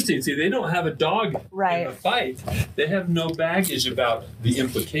 it's interesting. See, they don't have a dog in the fight. They have no baggage about the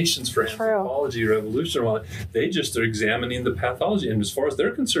implications for anthropology or evolution. They just are examining the pathology. And as far as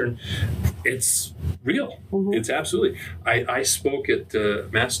they're concerned, it's real. It's absolutely. I spoke at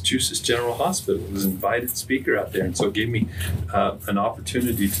Massachusetts General Hospital. I was an invited speaker out there, and so it gave me an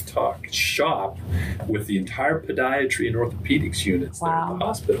opportunity to shop with the entire podiatry and orthopedics units there at the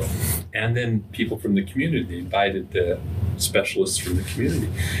hospital. And then people from the community. They invited specialists from the community.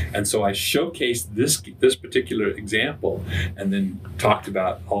 And so I showcased this particular example, and then talked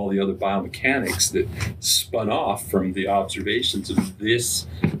about all the other biomechanics that spun off from the observations of this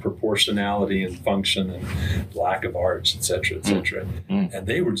proportionality and function and lack of arch, et cetera, et cetera. And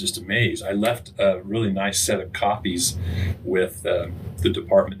they were just amazed. I left a really nice set of copies with the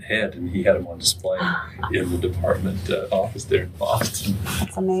department head, and he had them on display in the department office there in Boston.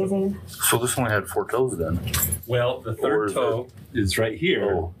 That's amazing. So this only had 4 toes then? Well, the third toe is right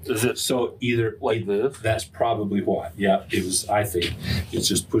here. Oh, is it So either like this? That's probably why. Yeah, it was. I think it's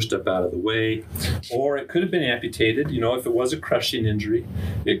just pushed up out of the way, or it could have been amputated. You know, if it was a crushing injury,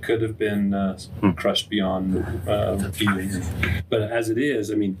 it could have been crushed beyond healing. But as it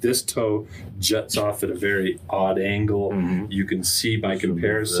is, I mean, this toe juts off at a very odd angle. You can see by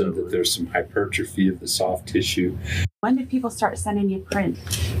comparison that there's some hypertrophy of the soft tissue. When did people start sending you print?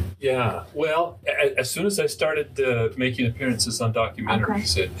 Yeah, well, as soon as I started making appearances on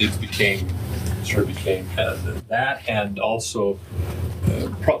documentaries, it became that, and also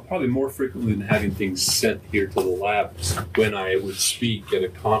probably more frequently than having things sent here to the lab. When I would speak at a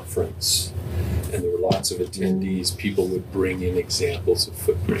conference and there were lots of attendees, people would bring in examples of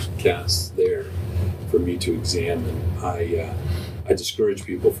footprint casts there for me to examine. I discourage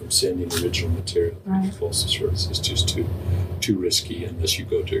people from sending original material to explosive service. It's just too risky unless you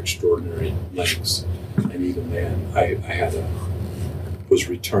go to extraordinary lengths. And even then, I was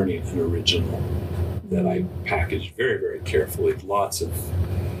returning an original that I packaged very, very carefully. Lots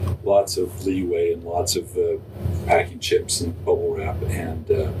of leeway and lots of packing chips and bubble wrap, and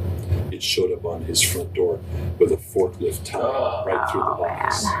it showed up on his front door with a forklift tie right through the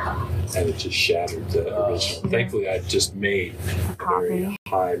box, and it just shattered the original. Thankfully, I just made a very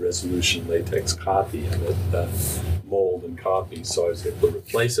high resolution latex copy of it, mold and copy, so I was able to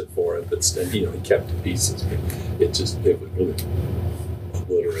replace it for it. But then, he kept the pieces. But it was really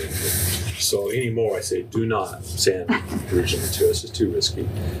obliterated. So anymore, I say, do not send original material. It's just too risky.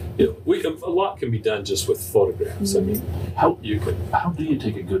 A lot can be done just with photographs. I mean, how do you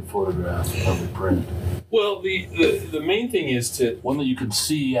take a good photograph of a print? Well, the main thing is to one that you can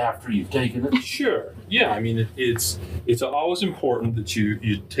see after you've taken it. Sure. Yeah. I mean, it's always important that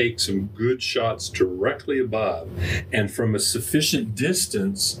you take some good shots directly above, and from a sufficient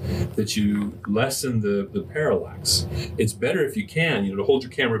distance that you lessen the parallax. It's better if you can, to hold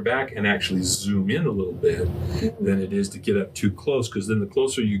your camera back and actually zoom in a little bit than it is to get up too close, because then the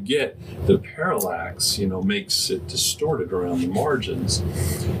closer you get, the parallax, makes it distorted around the margins.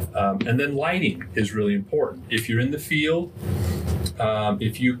 And then lighting is really important. If you're in the field,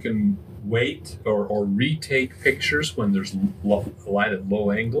 if you can wait or retake pictures when there's light at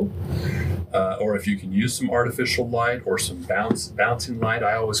low angle, or if you can use some artificial light or some bouncing light.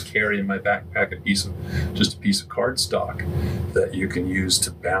 I always carry in my backpack a piece of cardstock that you can use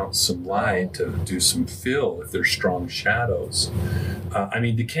to bounce some light, to do some fill if there's strong shadows. I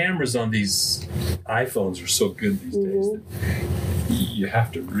mean, the cameras on these iPhones are so good these days that you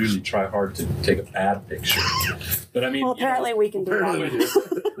have to really try hard to take a bad picture. But I mean, apparently we can do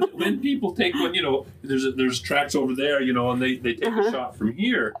that. When people take one, there's tracks over there, and they take a shot from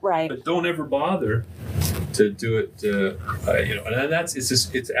here, right? But don't ever bother to do it, and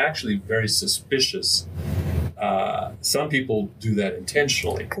it's actually very suspicious. Some people do that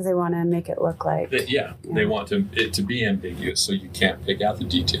intentionally because they want to make it look like they want it to be ambiguous, so you can't pick out the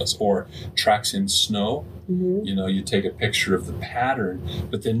details. Or tracks in snow. You take a picture of the pattern,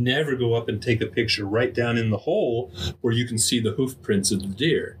 but then never go up and take a picture right down in the hole where you can see the hoof prints of the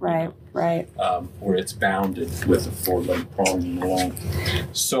deer. Right. Where it's bounded with a 4-leg prong along.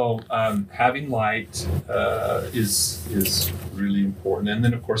 So having light is really important, and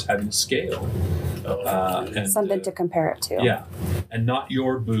then of course having a scale. And, something to compare it to. Yeah, and not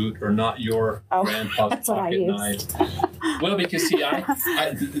your boot or not your grandpa's pocket knife. Well, because see,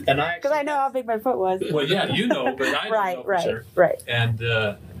 because I know how big my foot was. Well, yeah, but I don't know for sure. Right.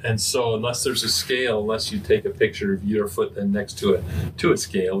 And so unless there's a scale, unless you take a picture of your foot then next to a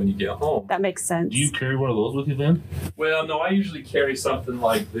scale when you get home. That makes sense. Do you carry one of those with you then? Well, no, I usually carry something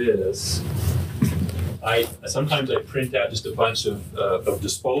like this. Sometimes I print out just a bunch of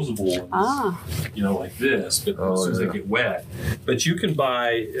disposable ones, like this, but as soon as they get wet. But you can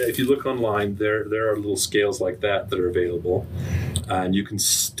buy, if you look online, there are little scales like that are available, and you can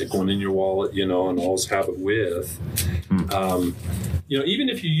stick one in your wallet, and always have it with. Even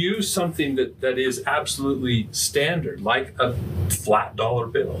if you use something that is absolutely standard, like a flat dollar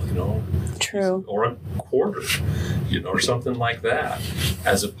bill, True. Or a quarter, or something like that,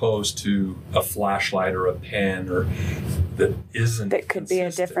 as opposed to a flashlight or a pen, or that isn't That could be a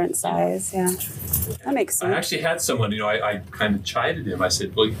consistent. different size. Yeah. That makes sense. I actually had someone, I kind of chided him. I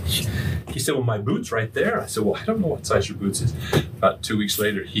said, well, he said, well, my boot's right there. I said, well, I don't know what size your boots is. About 2 weeks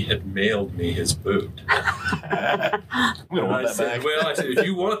later, he had mailed me his boot. We don't want I that said, bag. well, I said, if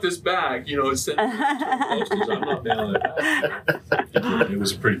you want this bag, send it to postage. I'm not mailing it back. It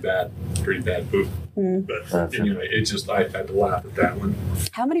was a pretty bad boot. But anyway, I had to laugh at that one.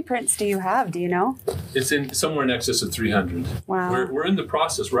 How many prints do you have? Do you know? It's in somewhere in excess of 300. Wow. We're in the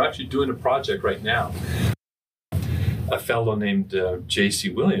process. We're actually doing a project right now. A fellow named J.C.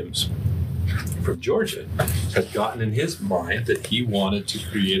 Williams from Georgia had gotten in his mind that he wanted to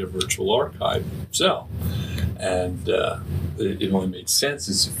create a virtual archive himself. And it only made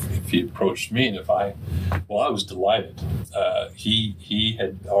sense if he approached me, and I was delighted. He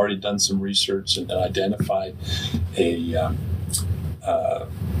had already done some research and identified a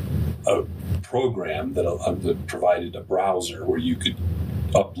program that provided a browser where you could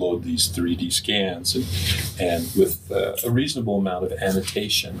upload these 3D scans and with a reasonable amount of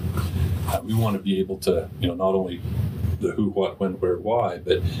annotation. We want to be able to, not only the who, what, when, where, why,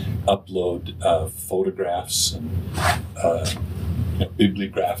 but upload photographs and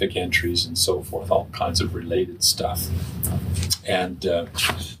bibliographic entries and so forth, all kinds of related stuff. And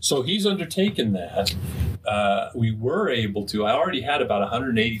so he's undertaken that. We were able to, I already had about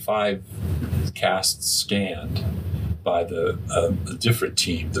 185 casts scanned by a different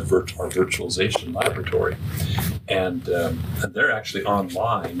team, our virtualization laboratory. And they're actually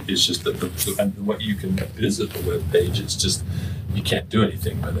online. It's just that what you can visit the web page, it's just, you can't do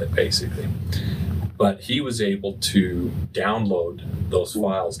anything with it, basically. But he was able to download those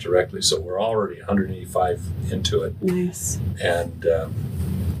files directly. So we're already 185 into it. Nice. And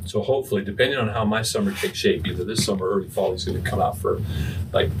so hopefully, depending on how my summer takes shape, either this summer or early fall, he's going to come out for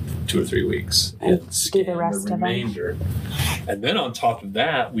like 2 or 3 weeks and scan do the rest of remainder. And then on top of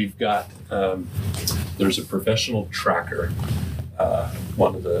that, we've got there's a professional tracker.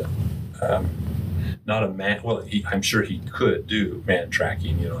 One of the not a man. Well, I'm sure he could do man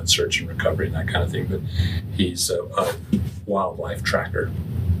tracking, and search and recovery and that kind of thing. But he's a wildlife tracker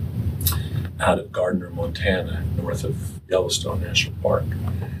out of Gardner, Montana, north of Yellowstone National Park,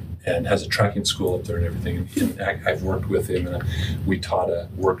 and has a tracking school up there and everything. And I've worked with him, and we taught a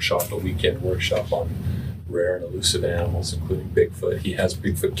weekend workshop on rare and elusive animals, including Bigfoot. He has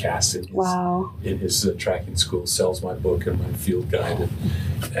Bigfoot casts in his tracking school, sells my book and my field guide,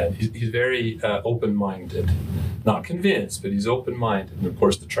 and he's very open-minded. Not convinced, but he's open-minded. And of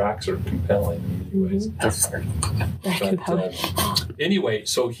course, the tracks are compelling in many ways. But anyway,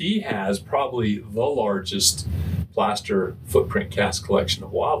 so he has probably the largest plaster footprint cast collection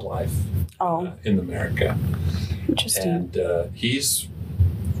of wildlife in America. Interesting. And he's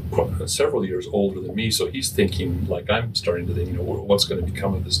several years older than me, so he's thinking like I'm starting to think, what's going to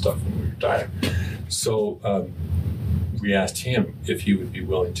become of this stuff when we retire. So we asked him if he would be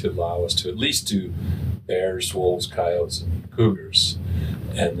willing to allow us to at least do bears, wolves, coyotes, and cougars,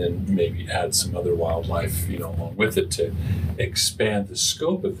 and then maybe add some other wildlife, along with it to expand the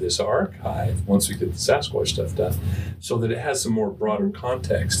scope of this archive once we get the Sasquatch stuff done, so that it has some more broader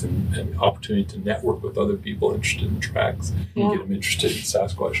context and opportunity to network with other people interested in tracks and get them interested in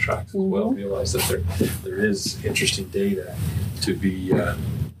Sasquatch tracks as well. Realize that there is interesting data to be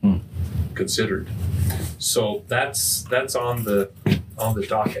considered. So that's on the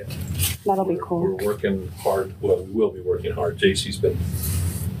docket. That'll be cool. We're working hard. Well, we will be working hard. JC's been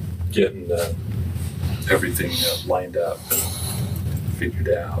getting everything lined up and figured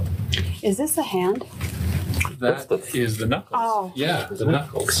out. Is this a hand? That is the knuckles. Oh. Yeah, the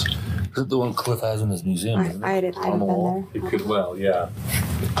knuckles. Is it the one Cliff has in his museum? Isn't it? I didn't On the been wall. there. It could well, yeah.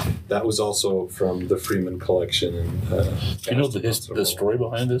 That was also from the Freeman collection. And Do you know the story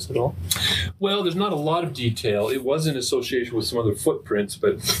behind this at all? Well, there's not a lot of detail. It was in association with some other footprints,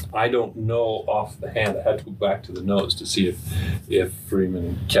 but I don't know off the hand. I had to go back to the notes to see if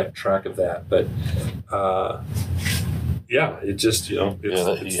Freeman kept track of that. But yeah, it just he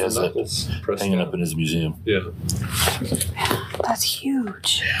has the knuckles pressed hanging down. up in his museum. Yeah, That's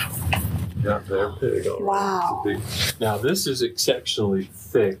huge. yeah, they're big. All right. Wow. It's big. Now this is exceptionally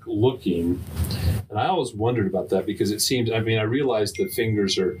thick looking. And I always wondered about that because it seems, I realize the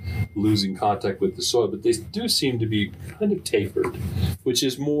fingers are losing contact with the soil, but they do seem to be kind of tapered, which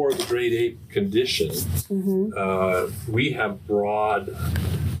is more the grade 8 condition. Mm-hmm. We have broad,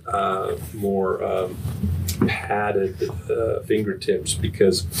 more padded fingertips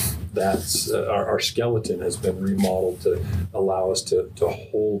because that's our skeleton has been remodeled to allow us to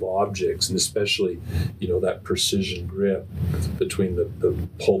hold objects, and especially, that precision grip between the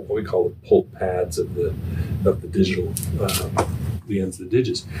pulp, what we call the pulp pads of the digital, the ends of the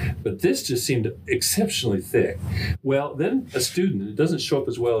digits. But this just seemed exceptionally thick. Well, then a student, it doesn't show up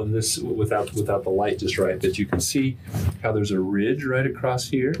as well in this without the light just right, but you can see how there's a ridge right across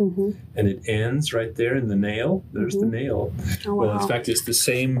here, and it ends right there in the nail. There's the nail. Oh, wow. Well, in fact, it's the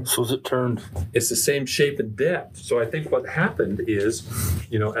same. So is it turned? It's the same shape and depth. So I think what happened is,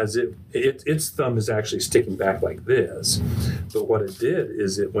 as its thumb is actually sticking back like this, but what it did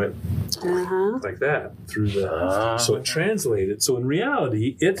is it went like that through the. So it translated. So in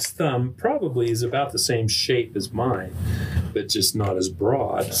reality, its thumb probably is about the same shape as mine, but just not as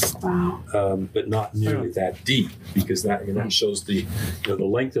broad. Wow. But not nearly that deep, because that shows the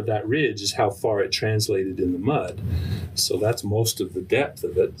length of that ridge is how far it translated in the mud. So that's most of the depth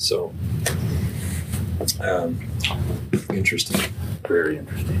of it. So interesting. Very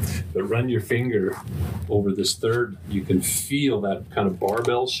interesting. But run your finger over this third, you can feel that kind of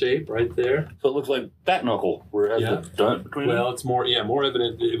barbell shape right there. So it looks like bat knuckle, where it has the dent between them. Well, it's more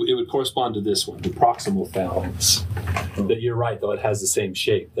evident. It would correspond to this one, the proximal phalanx. That you're right, though, it has the same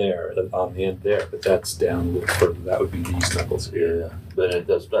shape there on the end there, but that's down a little further. That would be these knuckles here. Yeah, but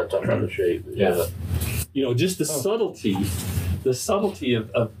that's talking about the shape. Yeah. Just the subtlety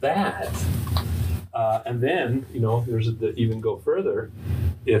of that. And then, there's even go further.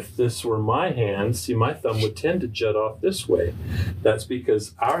 If this were my hand, see, my thumb would tend to jut off this way. That's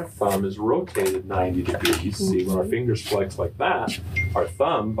because our thumb is rotated 90 degrees. See, when our fingers flex like that, our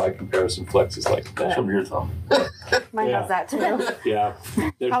thumb, by comparison, flexes like that. Show me your thumb. Mine does that too. Yeah.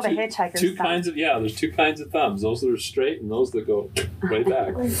 There's Called a hitchhiker's two thumb. kinds of there's two kinds of thumbs. Those that are straight and those that go way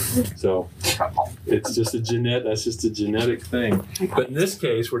back. So it's just that's just a genetic thing. But in this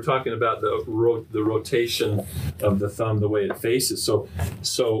case, we're talking about the rotation of the thumb, the way it faces.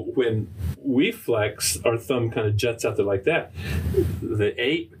 So when we flex, our thumb kind of juts out there like that. The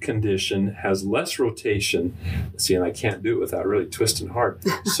ape condition has less rotation. See, and I can't do it without really twisting hard.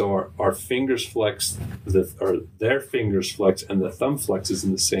 So our fingers flex, their fingers flex, and the thumb flexes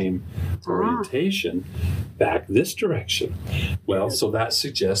in the same orientation back this direction. Well, so that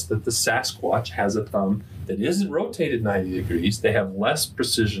suggests that the Sasquatch has a thumb that isn't rotated 90 degrees. They have less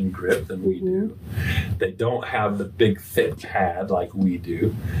precision grip than we do. They don't have the big thick pad like we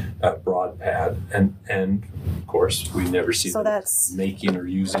do, broad pad, and of course we never see them making or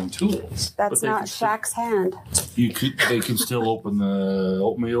using tools. That's not Shaq's hand. They can still open the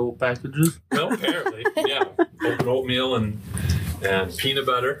oatmeal packages? Well, apparently, yeah. Open oatmeal and peanut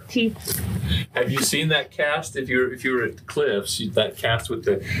butter. Teeth. Have you seen that cast? If you were at Cliff's, that cast with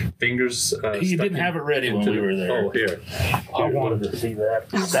the fingers. You didn't have it ready when we were there. Oh, here. I wanted to see that.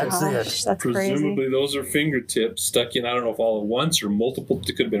 That's it. That's Presumably, crazy. those are fingertips stuck in. I don't know if all at once or multiple.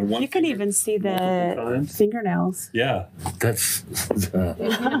 It could have been one. You can even see the fingernails. Yeah. That's. Yeah.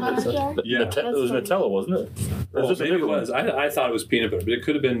 It was Nutella, wasn't it? Well, maybe it was. I thought it was peanut butter, but it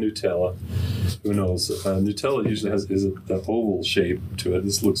could have been Nutella. Who knows? Nutella usually has an oval shape to it.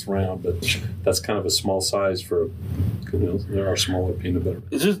 This looks round, but that's kind of a small size for. There are smaller peanut butter.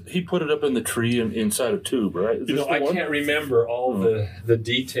 He put it up in the tree and inside a tube, right? I can't remember all the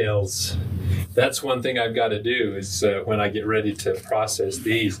details. That's one thing I've got to do is when I get ready to process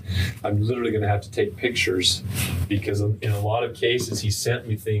these, I'm literally going to have to take pictures, because in a lot of cases he sent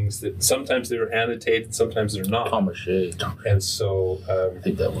me things that sometimes they're annotated, sometimes they're not. And so I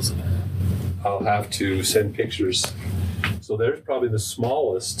think that was. I'll have to send pictures. So there's probably the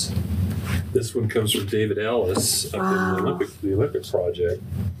smallest. This one comes from David Ellis up in the Olympic project.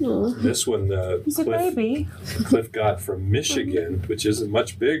 This one, He's a baby. Cliff got from Michigan, which isn't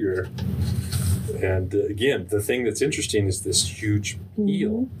much bigger. And again, the thing that's interesting is this huge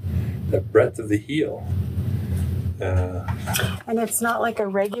heel, the breadth of the heel. And it's not like a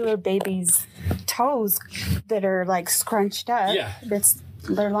regular baby's toes that are like scrunched up. Yeah.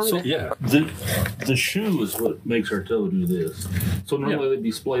 They're longer. So, yeah, the shoe is what makes our toe do this. So normally they'd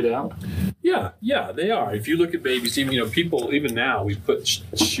be splayed out? Yeah, they are. If you look at babies, even people, even now, we put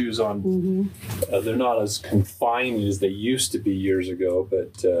shoes on. They're not as confining as they used to be years ago,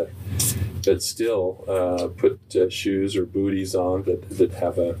 but still put shoes or booties on that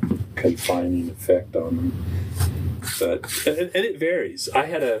have a confining effect on them. But and it varies. I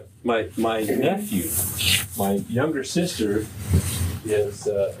had my nephew, my younger sister, is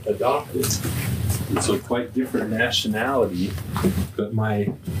adopted, and so quite different nationality. But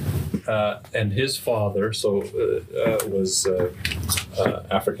and his father was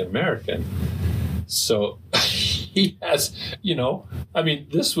African American. So he has, I mean,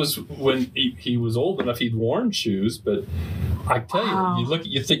 this was when he was old enough. He'd worn shoes, but I tell you,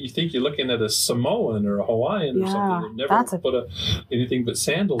 you think you're looking at a Samoan or a Hawaiian or something that never put anything but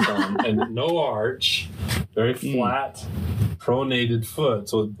sandals on, and no arch, very flat, pronated foot,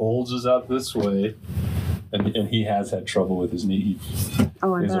 so it bulges out this way. And he has had trouble with his knee. He's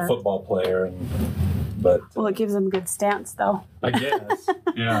a football player, but it gives him a good stance, though. I guess,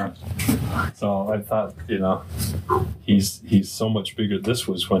 yeah. So I thought, he's so much bigger. This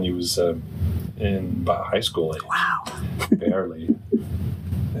was when he was in about high school age. Wow. Barely.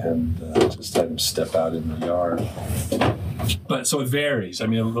 And just had him step out in the yard. But so it varies. I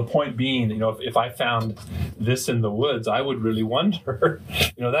mean, the point being, if I found this in the woods, I would really wonder.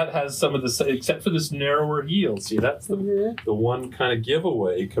 That has some of the, except for this narrower heel. See, that's the one kind of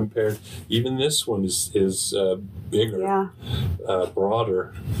giveaway compared. Even this one is bigger,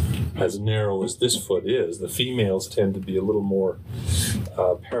 broader, as narrow as this foot is. The females tend to be a little more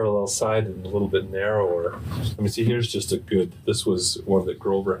parallel sided and a little bit narrower. I mean, see, here's just this was one that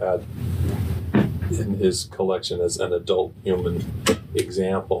Grover had in his collection as an adult human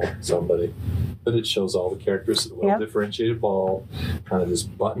example, somebody. But it shows all the characteristics, well-differentiated ball, kind of this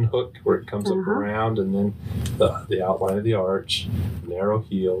button hook where it comes up around, and then the outline of the arch, narrow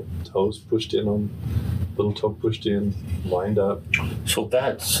heel, toes pushed in on, little toe pushed in, lined up. So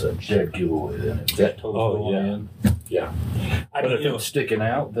that's a jet giveaway then. If that toe's going in. Yeah. But if it's sticking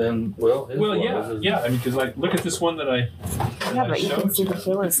out, then, well. Yeah. I mean, because look at this one that I but you can see the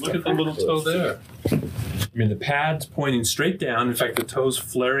heel is Look at the little toe there. I mean, the pad's pointing straight down. In fact, the toe's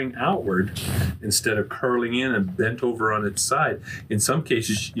flaring outward instead of curling in and bent over on its side. In some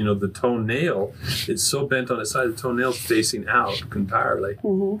cases, the toenail is so bent on its side, the toenail's facing out entirely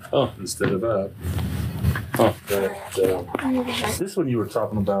instead of up. But, this one you were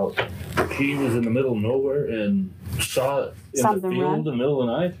talking about, he was in the middle of nowhere and saw it in the field in the middle of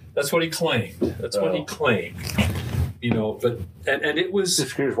the night? That's what he claimed. But and it was.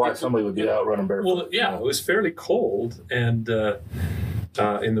 Just curious why somebody would be out running barefoot. Well, yeah, it was fairly cold, and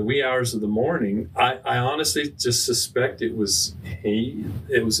in the wee hours of the morning, I honestly just suspect it was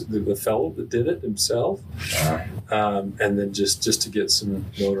the fellow that did it himself, and then just to get some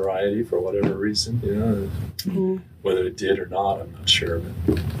notoriety for whatever reason, whether it did or not, I'm not sure,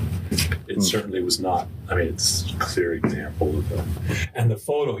 but it certainly was not. I mean, it's a clear example of and the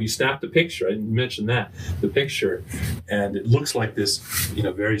photo, he snapped a picture. I didn't mention that. The picture, and it looks like this,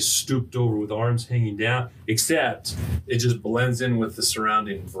 very stooped over with arms hanging down, except it just blends in with the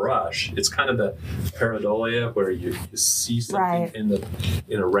surrounding brush. It's kind of the pareidolia where you see something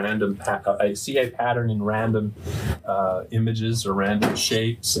in a random, I see a pattern in random images or random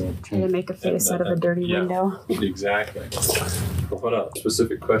shapes. And trying to make a face out of a dirty window. Exactly. What a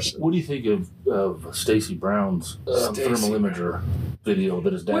specific question. What do you think of Stacy Brown's thermal imager video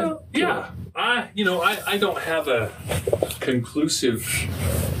that his dad? Well, yeah, I don't have a conclusive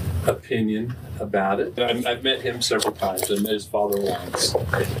opinion about it. I've met him several times. I met his father once.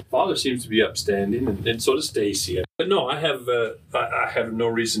 Father seems to be upstanding, and so does Stacy. But no, I have no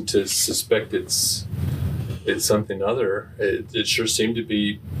reason to suspect it's something other. It sure seemed to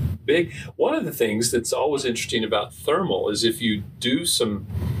be big. One of the things that's always interesting about thermal is if you do some,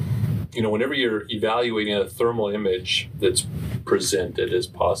 whenever you're evaluating a thermal image that's presented as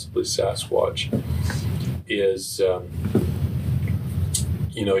possibly Sasquatch, is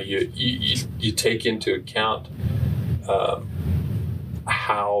you take into account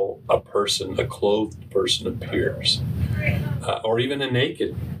how a clothed person appears. Or even a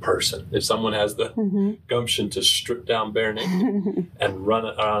naked person. If someone has the gumption to strip down bare naked and run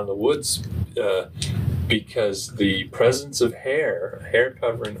around the woods, because the presence of hair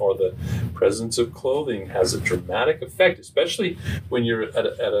covering, or the presence of clothing has a dramatic effect, especially when you're at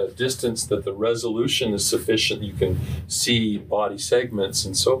a distance that the resolution is sufficient. You can see body segments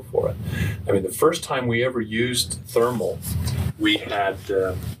and so forth. I mean, the first time we ever used thermal, we had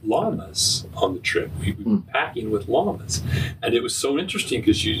llamas on the trip. We were packing with llamas. And it was so interesting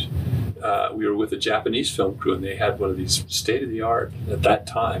because we were with a Japanese film crew, and they had one of these state-of-the-art, at that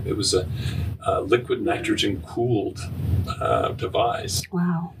time, it was a liquid nitrogen cooled device.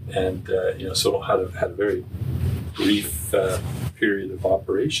 Wow. And, so it had a very brief period of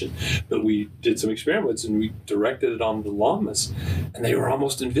operation. But we did some experiments and we directed it on the llamas, and they were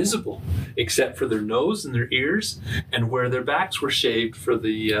almost invisible, except for their nose and their ears and where their backs were shaved for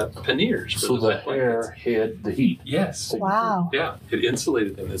the panniers. So the hair hid the heat. Yes. Wow. Yeah, it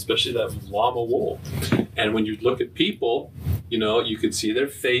insulated them, especially that llama wool. And when you look at people, you know, you could see their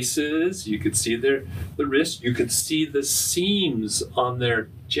faces, you could see the wrists, you could see the seams on their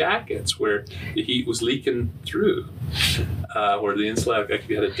jackets where the heat was leaking through, where the insulator, like if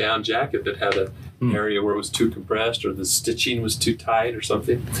you had a down jacket that had a area where it was too compressed or the stitching was too tight or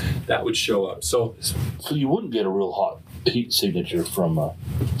something, that would show up. So you wouldn't get a real hot heat signature from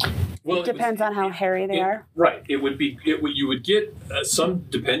well, It depends on how hairy they are. Right. You would get some,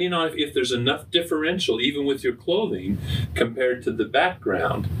 depending on if there's enough differential, even with your clothing, compared to the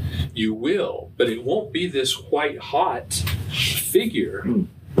background, you will. But it won't be this white hot figure.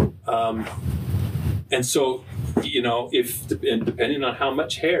 And so, you know, depending on how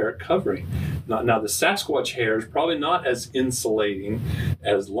much hair covering. Now, the Sasquatch hair is probably not as insulating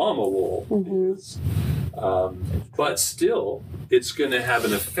as llama wool is. But still, it's going to have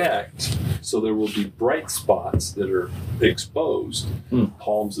an effect. So there will be bright spots that are exposed,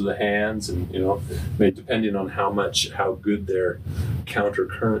 palms of the hands, and, you know, depending on how good their counter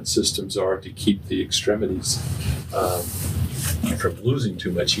current systems are to keep the extremities from losing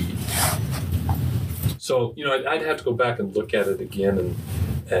too much heat. So, you know, I'd have to go back and look at it again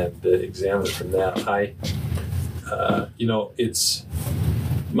and examine it from that. You know, it's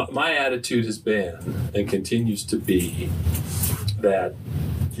my attitude has been and continues to be that,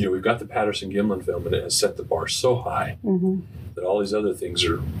 you know, we've got the Patterson-Gimlin film and it has set the bar so high that all these other things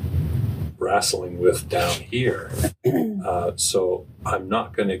are wrestling with down here. So I'm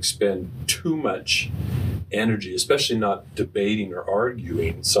not going to expend too much energy, especially not debating or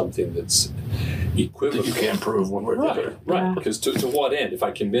arguing something that's equivocal. That you can't prove when we're there. Right. Because to what end? If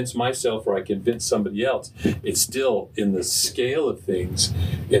I convince myself or I convince somebody else, it's still, in the scale of things,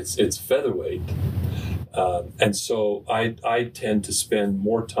 it's featherweight. And so I tend to spend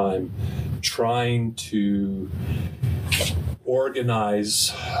more time trying to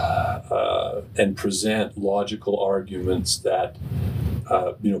organize and present logical arguments that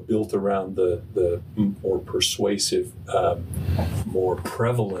you know, built around the more persuasive, more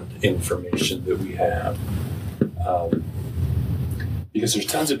prevalent information that we have. Because there's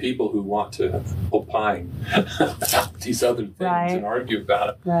tons of people who want to opine about these other things and argue about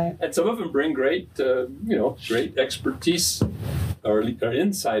it. Right. And some of them bring great, you know, great expertise or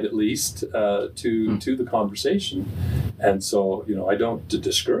insight, at least, to the conversation. And so, you know, I don't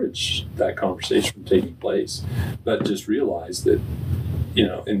discourage that conversation from taking place, but just realize that, you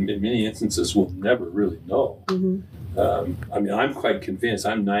know, in many instances, we'll never really know. I mean, I'm quite convinced,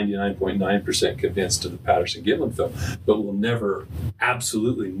 I'm 99.9% convinced of the Patterson-Gimlin film, but we'll never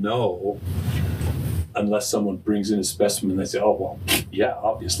absolutely know unless someone brings in a specimen and they say, oh, well, yeah,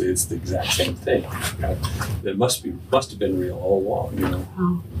 obviously it's the exact same thing. It must have been real all along, you know.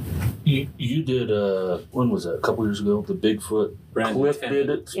 Oh. You did, when was that, a couple years ago, the Bigfoot? Cliff did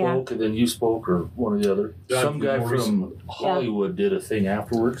it, spoke, and then you spoke, or one or the other. Some guy from Hollywood did a thing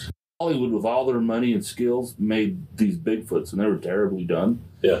afterwards. Hollywood, with all their money and skills, made these Bigfoots, and they were terribly done.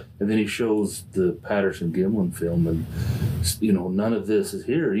 Yeah. And then he shows the Patterson-Gimlin film, and, you know, none of this is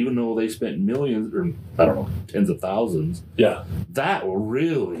here, even though they spent millions, or, I don't know, tens of thousands. Yeah. That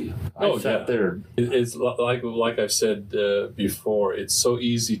really, I sat there. It's like I've said before, it's so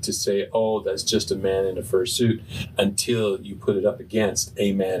easy to say, oh, that's just a man in a fursuit, until you put it up against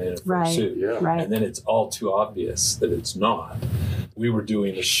a man in a fursuit. Yeah. Right. And then it's all too obvious that it's not. We were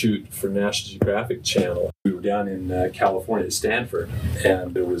doing a shoot for National Geographic Channel. We were down in California at Stanford,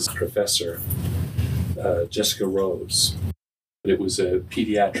 and there was Professor Jessica Rose. It was a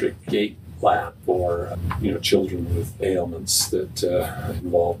pediatric gait lab for you know, children with ailments that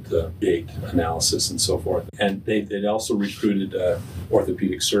involved gait analysis and so forth. And they'd also recruited an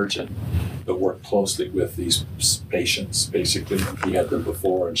orthopedic surgeon that worked closely with these patients. Basically, he had them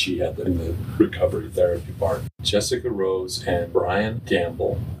before and she had them in the recovery therapy part. Jessica Rose and Brian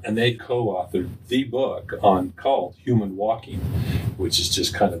Gamble, and they co-authored the book called Human Walking, which is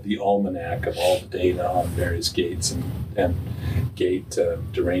just kind of the almanac of all the data on various gaits and gait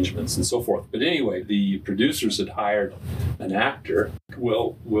derangements and so forth. But anyway, the producers had hired an actor,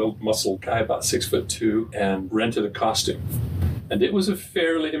 Will muscle guy, about 6'2", and rented a costume. And it was a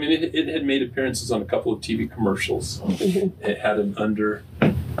fairly, I mean, it had made appearances on a couple of TV commercials. It had an under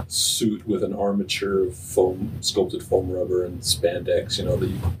suit with an armature of sculpted foam rubber and spandex, you know, that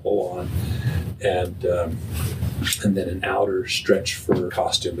you could pull on. And and then an outer stretch fur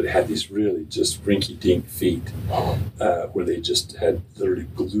costume, but it had these really just rinky-dink feet where they just had literally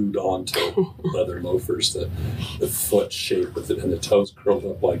glued onto leather loafers, the foot shape with it, and the toes curled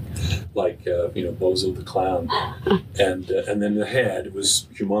up like Bozo the Clown, and then the head was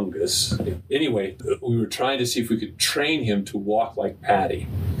humongous. Anyway, we were trying to see if we could train him to walk like Patty,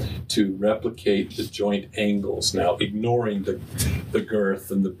 to replicate the joint angles. Now, ignoring the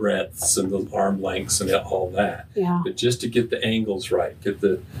girth and the breadths and the arm lengths and all that. Yeah. But just to get the angles right, get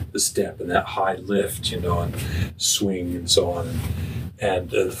the step and that high lift, and swing and so on. And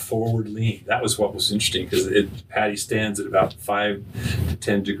the forward lean. That was what was interesting, because Patty stands at about 5 to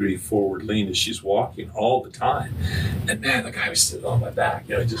 10 degree forward lean as she's walking all the time. And man, the guy was sitting on my back.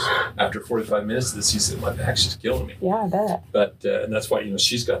 Just after 45 minutes of this, he said, my back's just killing me. Yeah, I bet. But and that's why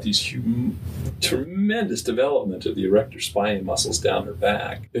she's got these tremendous development of the erector spinae muscles down her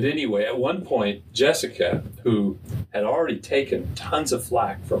back. But anyway, at one point, Jessica, who had already taken tons of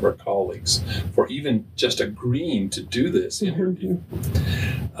flack from her colleagues for even just agreeing to do this interview,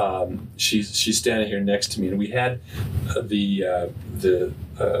 she's standing here next to me, and we had a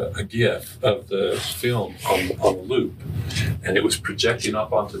GIF of the film on the loop, and it was projecting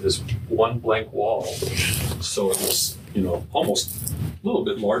up onto this one blank wall, so it was almost a little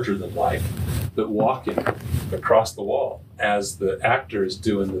bit larger than life, but walking across the wall as the actor is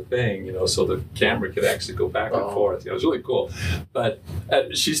doing the thing, so the camera could actually go back and forth. It was really cool. But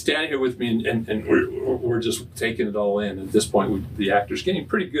she's standing here with me, and we're just taking it all in. At this point, the actor's getting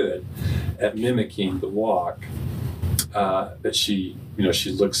pretty good at mimicking the walk. But she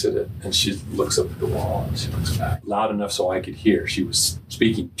looks at it, and she looks up at the wall, and she looks back loud enough so I could hear. She was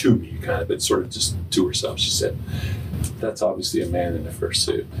speaking to me, kind of, but sort of just to herself. She said, "That's obviously a man in a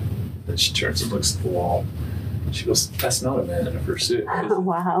fursuit." Then she turns and looks at the wall. She goes, "That's not a man in a fursuit."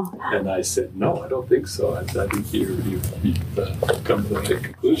 Wow. And I said, "No, I don't think so. I think you've come to the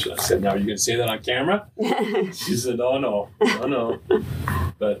conclusion." I said, "Now, are you going to say that on camera?" She said, "Oh, no.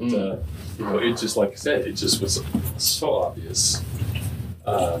 But, it just, like I said, it just was so obvious.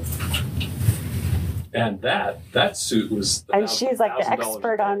 And that suit was... And she's like the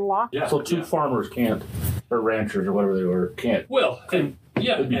expert on walking. Yeah, so two farmers can't, or ranchers or whatever they were, can't. Well, and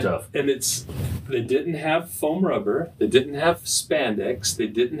yeah, it'd be tough. And they didn't have foam rubber, they didn't have spandex, they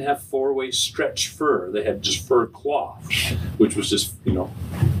didn't have 4-way stretch fur. They had just fur cloth, which was just no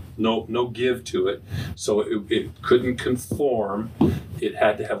give to it. So it couldn't conform. It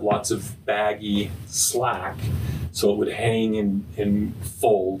had to have lots of baggy slack, so it would hang in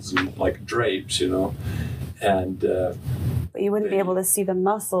folds and like drapes, and. But you wouldn't be able to see the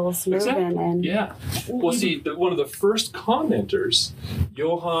muscles moving. Exactly. And Yeah. Well, see, one of the first commenters,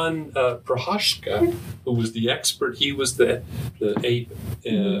 Johann Prohaska, who was the expert, he was the ape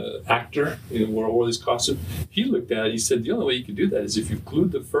actor in wore all these costumes. He looked at it. He said the only way you could do that is if you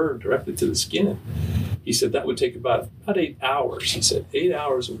glued the fur directly to the skin. He said that would take about 8 hours. He said 8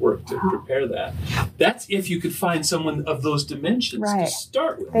 hours of work to prepare that. That's if you could find someone of those dimensions to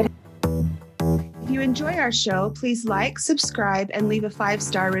start with. If you enjoy our show, please like, subscribe, and leave a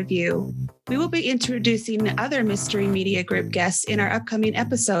 5-star review. We will be introducing other Mystery Media Group guests in our upcoming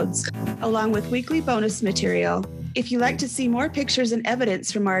episodes, along with weekly bonus material. If you'd like to see more pictures and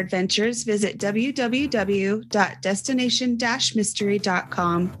evidence from our adventures, visit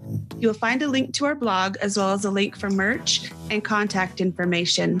www.destination-mystery.com. You'll find a link to our blog, as well as a link for merch and contact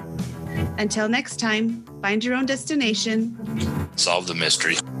information. Until next time, find your own destination. Solve the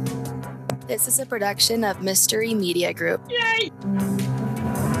mystery. This is a production of Mystery Media Group. Yay!